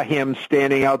saw him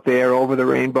standing out there over the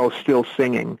rainbow still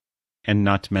singing. And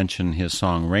not to mention his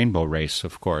song Rainbow Race,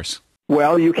 of course.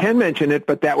 Well, you can mention it,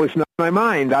 but that was not my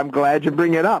mind. I'm glad you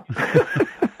bring it up.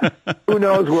 Who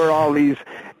knows where all these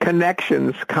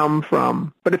connections come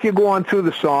from. But if you go on through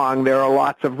the song, there are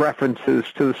lots of references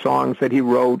to the songs that he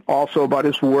wrote, also about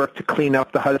his work to clean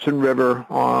up the Hudson River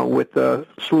with the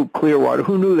sloop Clearwater.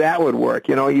 Who knew that would work?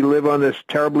 You know, you live on this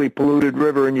terribly polluted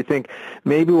river, and you think,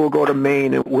 maybe we'll go to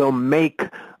Maine and we'll make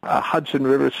a Hudson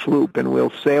River sloop, and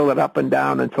we'll sail it up and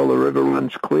down until the river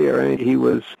runs clear. And he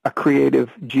was a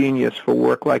creative genius for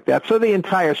work like that. So the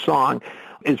entire song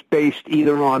is based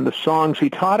either on the songs he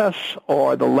taught us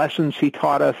or the lessons he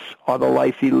taught us or the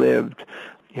life he lived.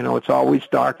 You know, it's always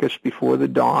darkest before the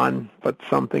dawn, but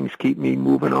some things keep me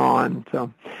moving on.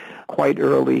 So quite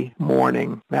early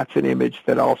morning, that's an image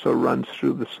that also runs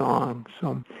through the song.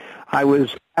 So I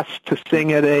was asked to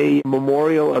sing at a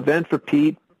memorial event for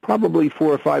Pete probably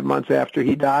 4 or 5 months after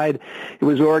he died. It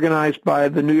was organized by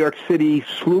the New York City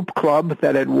Sloop Club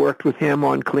that had worked with him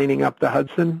on cleaning up the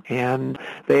Hudson, and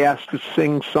they asked to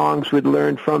sing songs we'd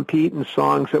learned from Pete and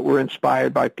songs that were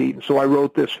inspired by Pete. And so I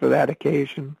wrote this for that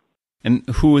occasion. And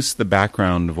who is the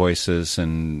background voices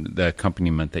and the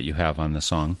accompaniment that you have on the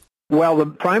song? Well, the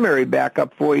primary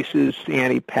backup voice is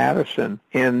Annie Patterson.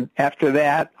 And after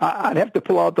that, I'd have to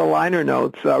pull out the liner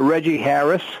notes. Reggie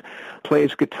Harris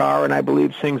plays guitar and I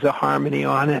believe sings a harmony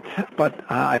on it. But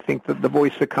I think that the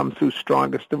voice that comes through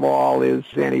strongest of all is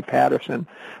Annie Patterson.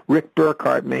 Rick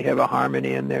Burkhart may have a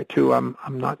harmony in there too. I'm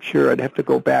not sure. I'd have to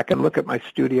go back and look at my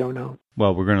studio notes.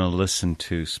 Well, we're going to listen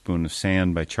to Spoon of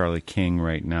Sand by Charlie King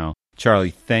right now.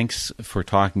 Charlie, thanks for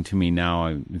talking to me now.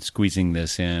 I'm squeezing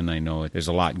this in. I know there's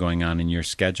a lot going on in your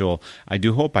schedule. I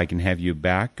do hope I can have you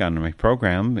back on my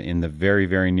program in the very,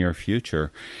 very near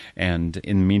future. And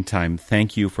in the meantime,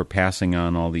 thank you for passing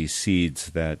on all these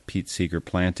seeds that Pete Seeger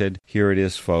planted. Here it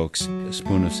is, folks.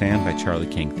 Spoon of Sand by Charlie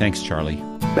King. Thanks, Charlie.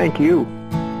 Thank you.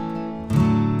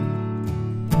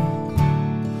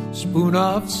 Spoon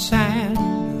of sand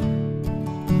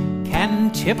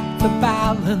can tip the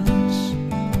balance.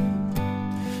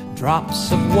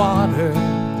 Drops of water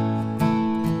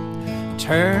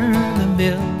turn the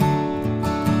mill.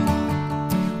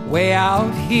 Way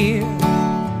out here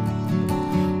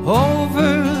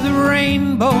over the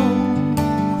rainbow,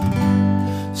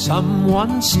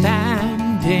 someone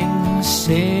standing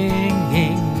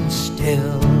singing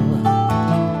still.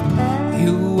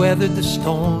 You weathered the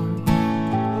storm,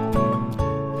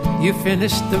 you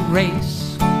finished the race.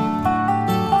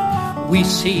 We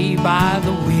see by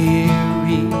the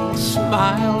weary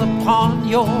smile upon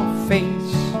your face.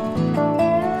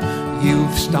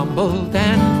 You've stumbled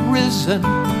and risen,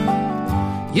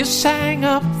 you sang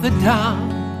up the dawn.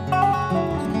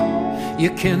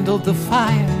 You kindled the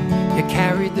fire, you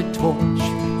carried the torch,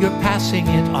 you're passing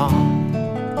it on.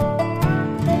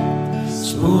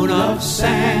 Spoon of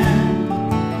sand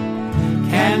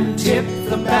can tip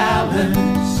the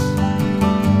balance.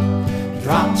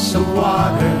 Drops of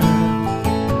water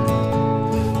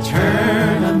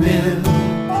turn a mill.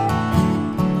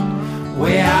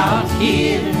 Way out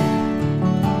here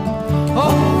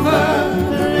over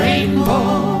the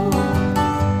rainbow,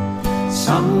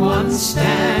 someone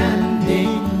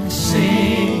standing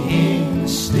singing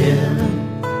still.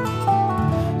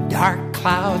 Dark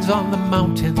clouds on the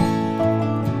mountain,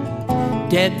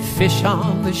 dead fish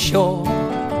on the shore.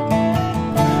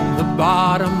 The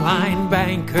bottom line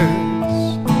bankers,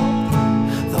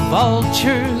 the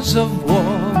vultures of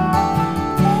war.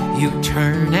 You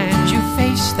turn and you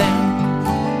face them,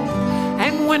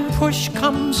 and when push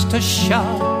comes to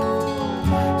shove,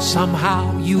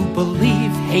 somehow you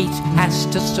believe hate has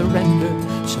to surrender,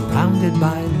 surrounded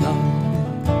by love.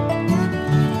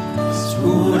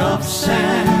 Spoon of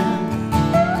sand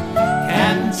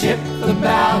can tip the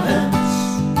balance.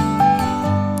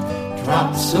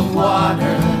 Drops of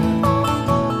water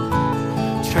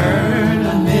turn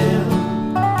a mill.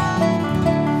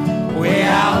 Way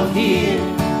out here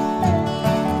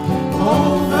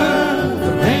over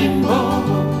the rainbow,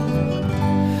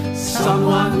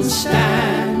 someone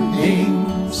standing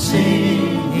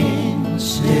singing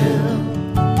still.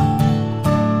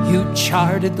 You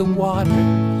charted the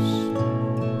waters,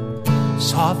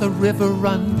 saw the river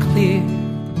run clear.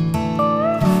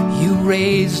 You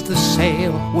raised the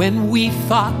sail when we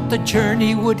thought the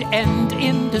journey would end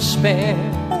in despair.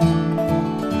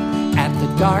 At the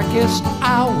darkest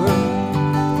hour,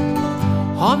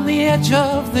 on the edge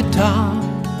of the dawn,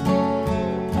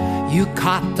 you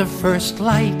caught the first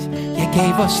light, you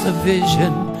gave us the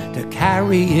vision to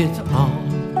carry it on.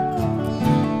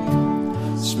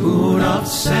 Spoon of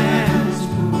sand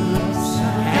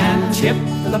and tip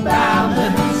the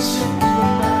balance.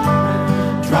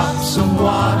 Drops of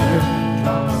water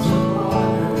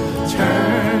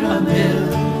turn a mill.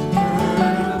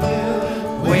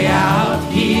 Way out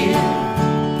here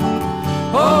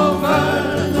over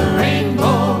the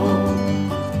rainbow,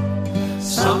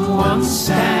 someone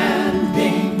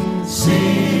standing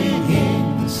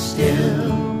singing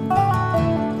still.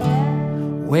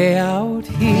 Way out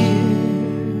here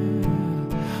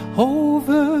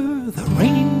over the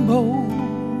rainbow,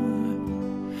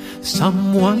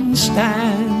 someone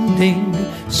standing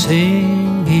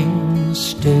singing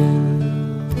still.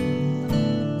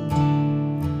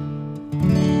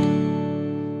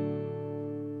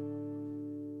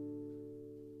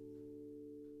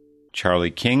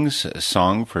 Charlie King's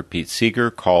song for Pete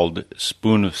Seeger called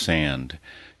Spoon of Sand.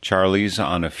 Charlie's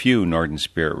on a few Northern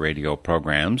Spirit Radio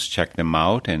programs. Check them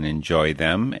out and enjoy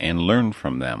them and learn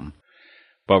from them.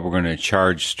 But we're going to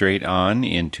charge straight on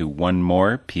into one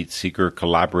more Pete Seeger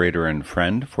collaborator and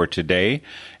friend for today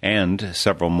and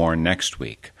several more next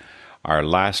week. Our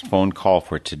last phone call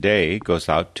for today goes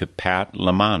out to Pat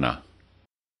LaManna.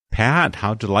 Pat,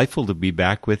 how delightful to be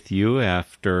back with you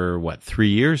after, 3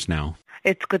 years now?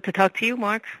 It's good to talk to you,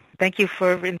 Mark. Thank you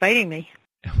for inviting me.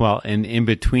 Well, and in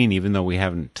between, even though we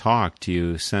haven't talked,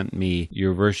 you sent me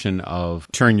your version of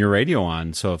Turn Your Radio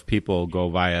On. So if people go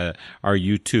via our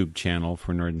YouTube channel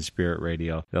for Northern Spirit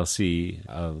Radio, they'll see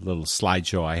a little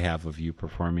slideshow I have of you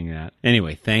performing that.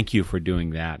 Anyway, thank you for doing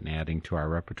that and adding to our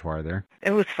repertoire there.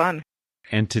 It was fun.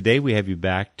 And today we have you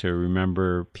back to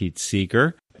remember Pete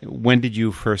Seeger. When did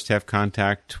you first have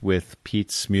contact with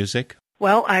Pete's music?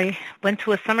 Well, I went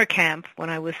to a summer camp when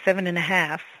I was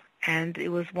 7.5, and it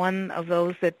was one of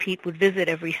those that Pete would visit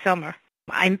every summer.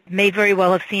 I may very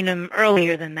well have seen him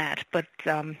earlier than that, but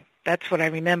that's what I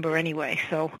remember anyway.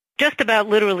 So just about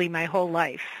literally my whole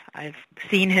life, I've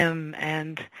seen him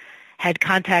and had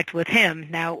contact with him.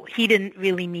 Now, he didn't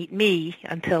really meet me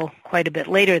until quite a bit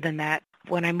later than that.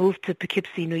 When I moved to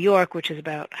Poughkeepsie, New York, which is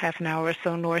about half an hour or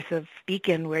so north of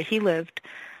Beacon, where he lived,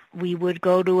 we would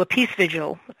go to a peace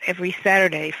vigil every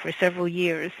Saturday for several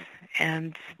years,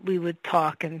 and we would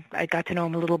talk, and I got to know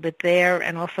him a little bit there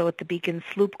and also at the Beacon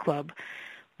Sloop Club,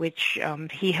 which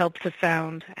he helped to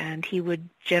found, and he would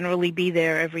generally be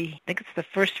there I think it's the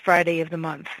first Friday of the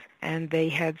month, and they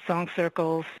had song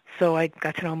circles, so I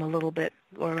got to know him a little bit,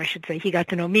 or I should say he got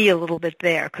to know me a little bit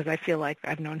there, because I feel like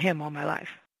I've known him all my life.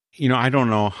 You know, I don't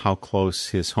know how close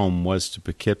his home was to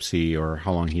Poughkeepsie or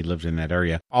how long he lived in that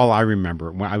area. All I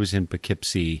remember, when I was in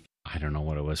Poughkeepsie, I don't know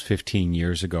what it was, 15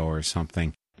 years ago or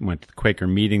something, went to the Quaker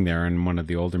meeting there, and one of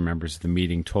the older members of the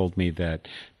meeting told me that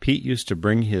Pete used to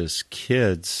bring his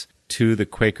kids to the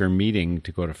Quaker meeting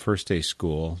to go to First Day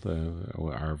School,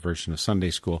 our version of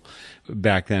Sunday School.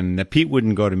 Back then, that Pete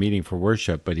wouldn't go to meeting for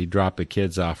worship, but he'd drop the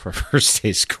kids off for First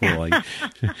Day School.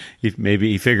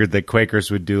 Maybe he figured that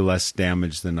Quakers would do less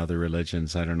damage than other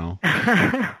religions. I don't know.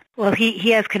 Well,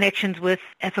 he has connections with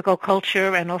ethical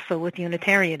culture and also with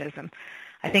Unitarianism.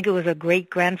 I think it was a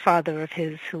great-grandfather of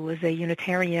his who was a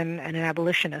Unitarian and an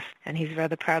abolitionist, and he's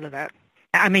rather proud of that.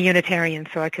 I'm a Unitarian,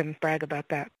 so I can brag about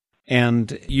that.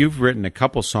 And you've written a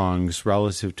couple songs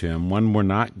relative to him. One we're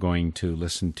not going to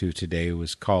listen to today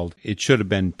was called It Should Have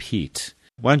Been Pete.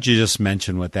 Why don't you just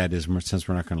mention what that is, since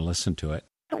we're not going to listen to it?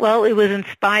 Well, it was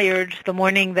inspired the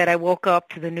morning that I woke up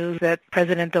to the news that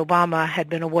President Obama had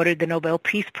been awarded the Nobel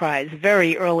Peace Prize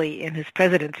very early in his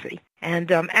presidency.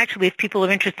 And actually, if people are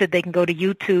interested, they can go to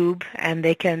YouTube and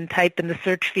they can type in the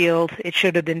search field, It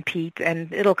Should Have Been Pete,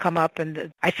 and it'll come up.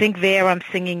 And I think there I'm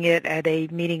singing it at a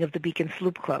meeting of the Beacon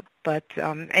Sloop Club. But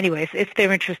anyways, if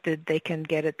they're interested, they can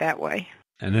get it that way.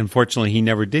 And unfortunately, he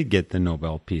never did get the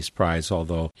Nobel Peace Prize,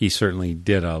 although he certainly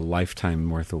did a lifetime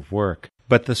worth of work.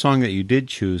 But the song that you did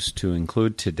choose to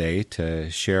include today to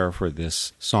share for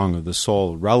this Song of the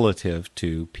Soul relative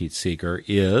to Pete Seeger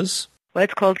is? Well,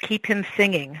 it's called Keep Him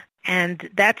Singing. And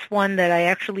that's one that I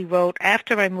actually wrote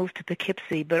after I moved to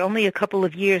Poughkeepsie, but only a couple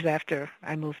of years after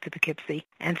I moved to Poughkeepsie.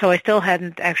 And so I still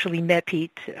hadn't actually met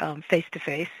Pete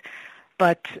face-to-face,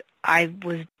 but I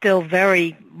was still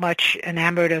very much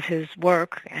enamored of his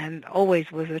work and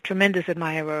always was a tremendous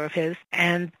admirer of his.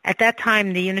 And at that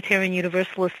time, the Unitarian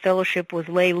Universalist Fellowship was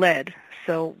lay-led,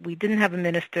 so we didn't have a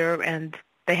minister, and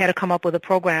they had to come up with a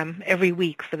program every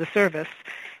week for the service.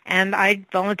 And I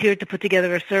volunteered to put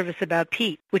together a service about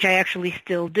Pete, which I actually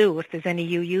still do. If there's any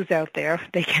UUs out there,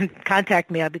 they can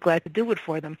contact me. I'd be glad to do it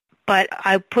for them. But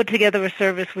I put together a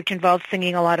service which involved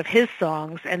singing a lot of his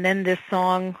songs, and then this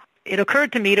song, it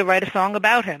occurred to me to write a song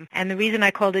about him. And the reason I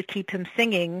called it Keep Him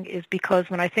Singing is because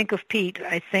when I think of Pete,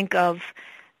 I think of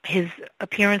his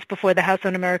appearance before the House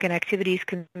Un-American Activities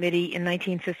Committee in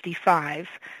 1955,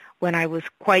 when I was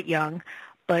quite young.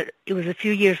 But it was a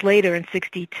few years later, in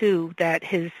 1962, that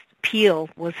his appeal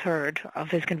was heard of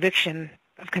his conviction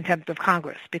of contempt of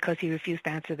Congress because he refused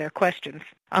to answer their questions,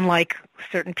 unlike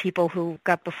certain people who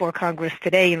got before Congress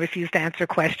today and refused to answer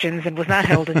questions and was not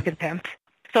held in contempt.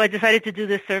 So I decided to do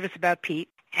this service about Pete,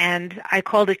 and I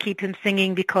called it Keep Him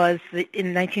Singing because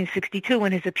in 1962,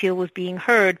 when his appeal was being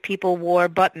heard, people wore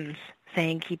buttons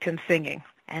saying Keep Him Singing.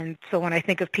 And so when I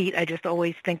think of Pete, I just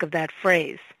always think of that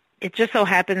phrase. It just so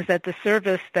happens that the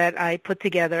service that I put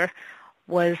together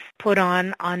was put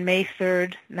on May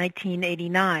 3rd,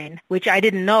 1989, which I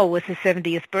didn't know was his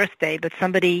 70th birthday, but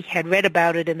somebody had read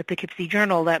about it in the Poughkeepsie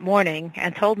Journal that morning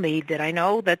and told me, did I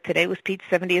know that today was Pete's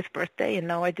 70th birthday? And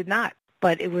no, I did not.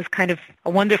 But it was kind of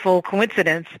a wonderful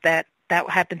coincidence that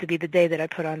happened to be the day that I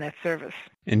put on that service.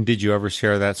 And did you ever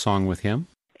share that song with him?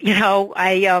 You know,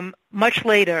 much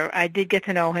later, I did get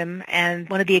to know him, and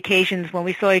one of the occasions when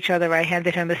we saw each other, I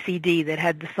handed him a CD that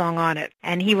had the song on it.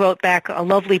 And he wrote back a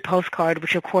lovely postcard,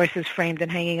 which of course is framed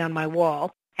and hanging on my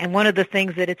wall. And one of the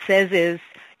things that it says is,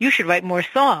 you should write more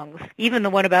songs. Even the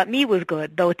one about me was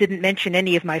good, though it didn't mention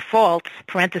any of my faults,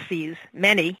 parentheses,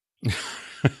 many.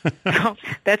 So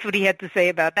that's what he had to say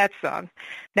about that song.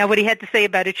 Now, what he had to say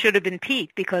about It Should Have Been Pete,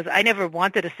 because I never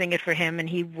wanted to sing it for him, and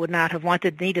he would not have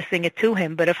wanted me to sing it to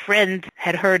him, but a friend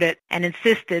had heard it and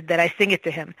insisted that I sing it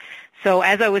to him. So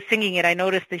as I was singing it, I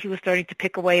noticed that he was starting to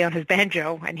pick away on his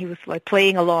banjo, and he was like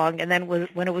playing along, and then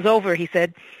when it was over, he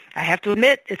said, I have to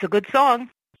admit, it's a good song.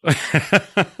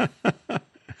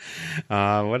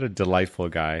 What a delightful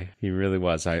guy. He really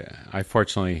was. I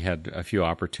fortunately had a few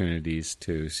opportunities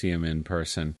to see him in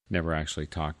person, never actually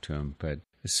talked to him, but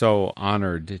so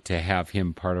honored to have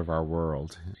him part of our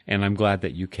world. And I'm glad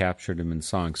that you captured him in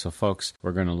song. So folks,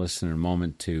 we're going to listen in a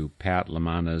moment to Pat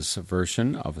LaManna's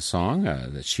version of a song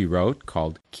that she wrote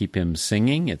called Keep Him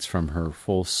Singing. It's from her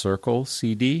Full Circle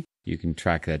CD. You can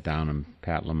track that down on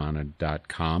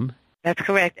patlamanna.com. That's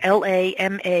correct.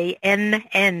 Lamanna.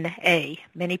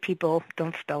 Many people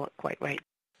don't spell it quite right.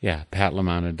 Yeah,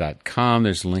 patlamana.com.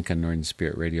 There's a link on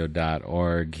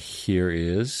northernspiritradio.org. Here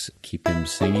is Keep Him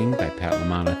Singing by Pat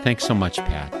LaManna. Thanks so much,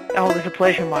 Pat. Oh, it was a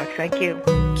pleasure, Mark. Thank you.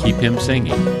 Keep him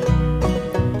singing.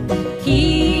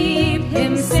 Keep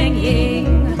him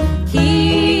singing,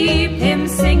 keep him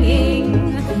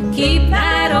singing, keep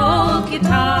that old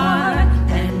guitar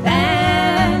and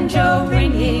banjo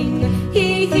ringing.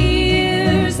 He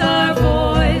hears our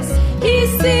voice, he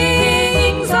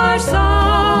sings our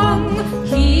song.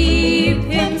 Keep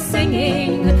him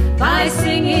singing by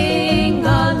singing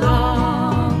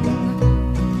along.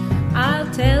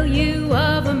 I'll tell you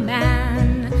of a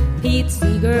man, Pete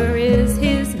Seeger is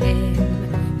his name.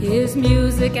 His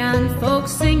music and folk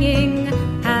singing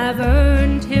have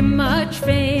earned him much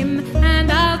fame.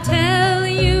 And I'll tell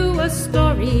you a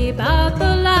story about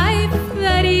the life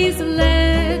that he's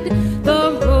led,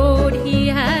 the road he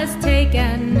has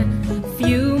taken,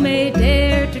 few may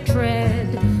dare to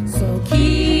tread. So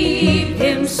keep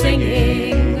him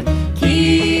singing,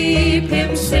 keep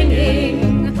him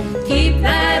singing, keep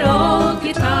that old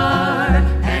guitar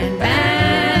and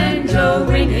banjo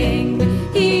ringing.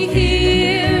 He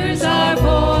hears our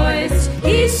voice,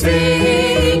 he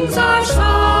sings our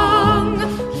song.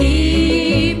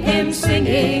 Keep him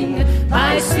singing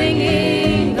by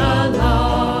singing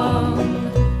along.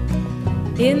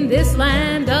 In this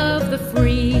land of the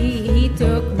free, he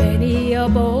took many a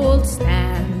bold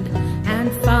stand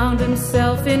and found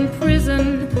himself in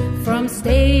prison from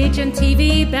stage and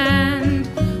TV band.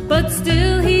 But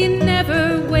still he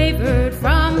never wavered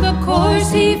from the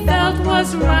course he felt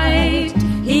was right.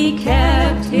 He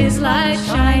kept his light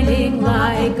shining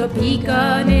like a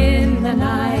beacon in the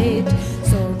night.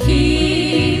 So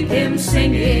keep him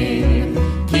singing,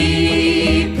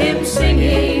 keep him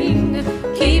singing,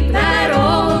 keep that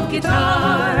old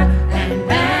guitar and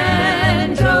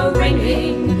banjo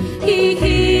ringing. He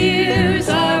hears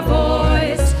our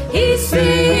voice, he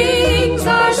sings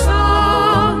our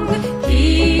song.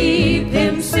 Keep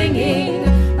him singing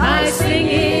by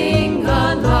singing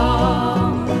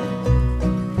along.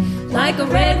 Like a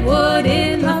redwood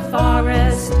in the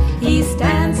forest, he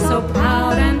stands so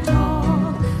proud and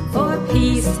tall, for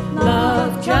peace,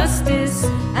 love, justice,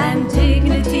 and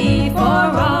dignity for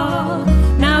all.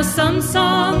 Now some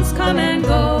songs come and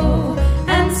go,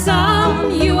 and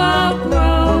some you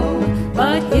outgrow,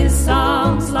 but his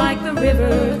songs, like the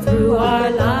river through our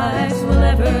lives, will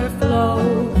ever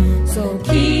flow. So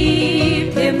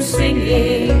keep him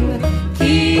singing,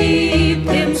 keep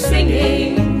him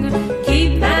singing,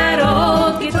 keep that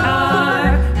old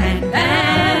guitar and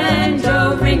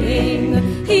banjo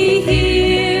ringing. He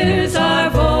hears our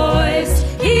voice,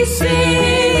 he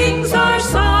sings our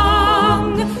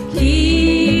song.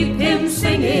 Keep him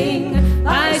singing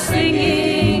by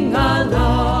singing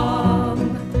along.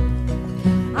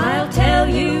 I'll tell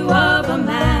you of a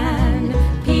man,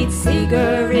 Pete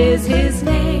Seeger is his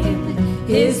name.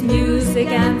 His music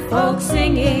and folk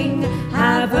singing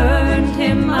have earned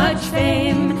him much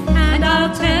fame. And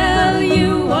I'll tell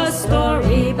you a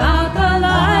story about the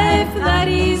life that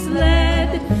he's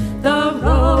led, the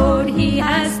road he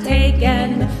has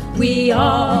taken, we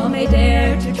all may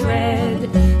dare to tread.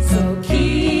 So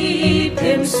keep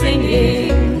him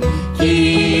singing,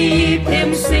 keep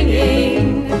him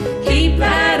singing, keep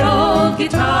that old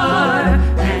guitar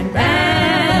and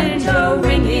banjo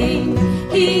ringing.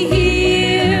 He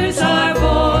hears our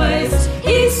voice,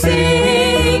 he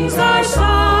sings our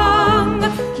song.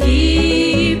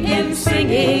 Keep him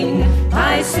singing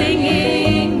by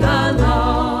singing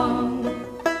along.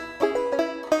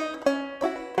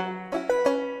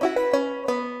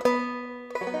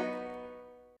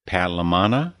 Pat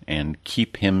LaManna and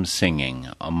Keep Him Singing,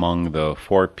 among the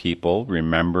four people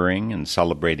remembering and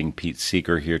celebrating Pete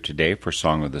Seeger here today for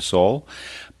Song of the Soul.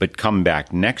 But come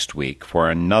back next week for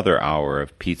another hour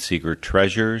of Pete Seeger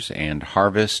treasures and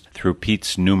harvest through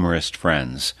Pete's numerous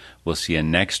friends. We'll see you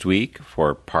next week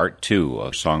for part 2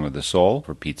 of Song of the Soul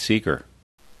for Pete Seeger.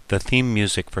 The theme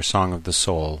music for Song of the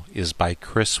Soul is by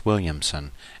Chris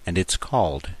Williamson, and it's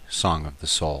called Song of the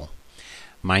Soul.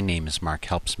 My name is Mark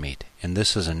Helpsmeet, and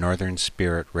this is a Northern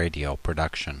Spirit Radio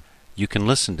production. You can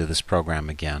listen to this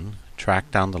program again, track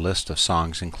down the list of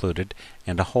songs included,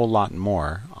 and a whole lot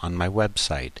more on my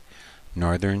website,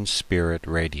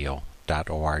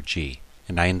 northernspiritradio.org.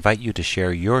 And I invite you to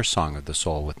share your Song of the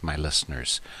Soul with my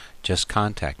listeners. Just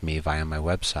contact me via my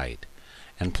website.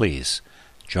 And please,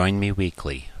 join me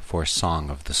weekly for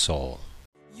Song of the Soul.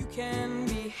 You can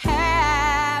be happy.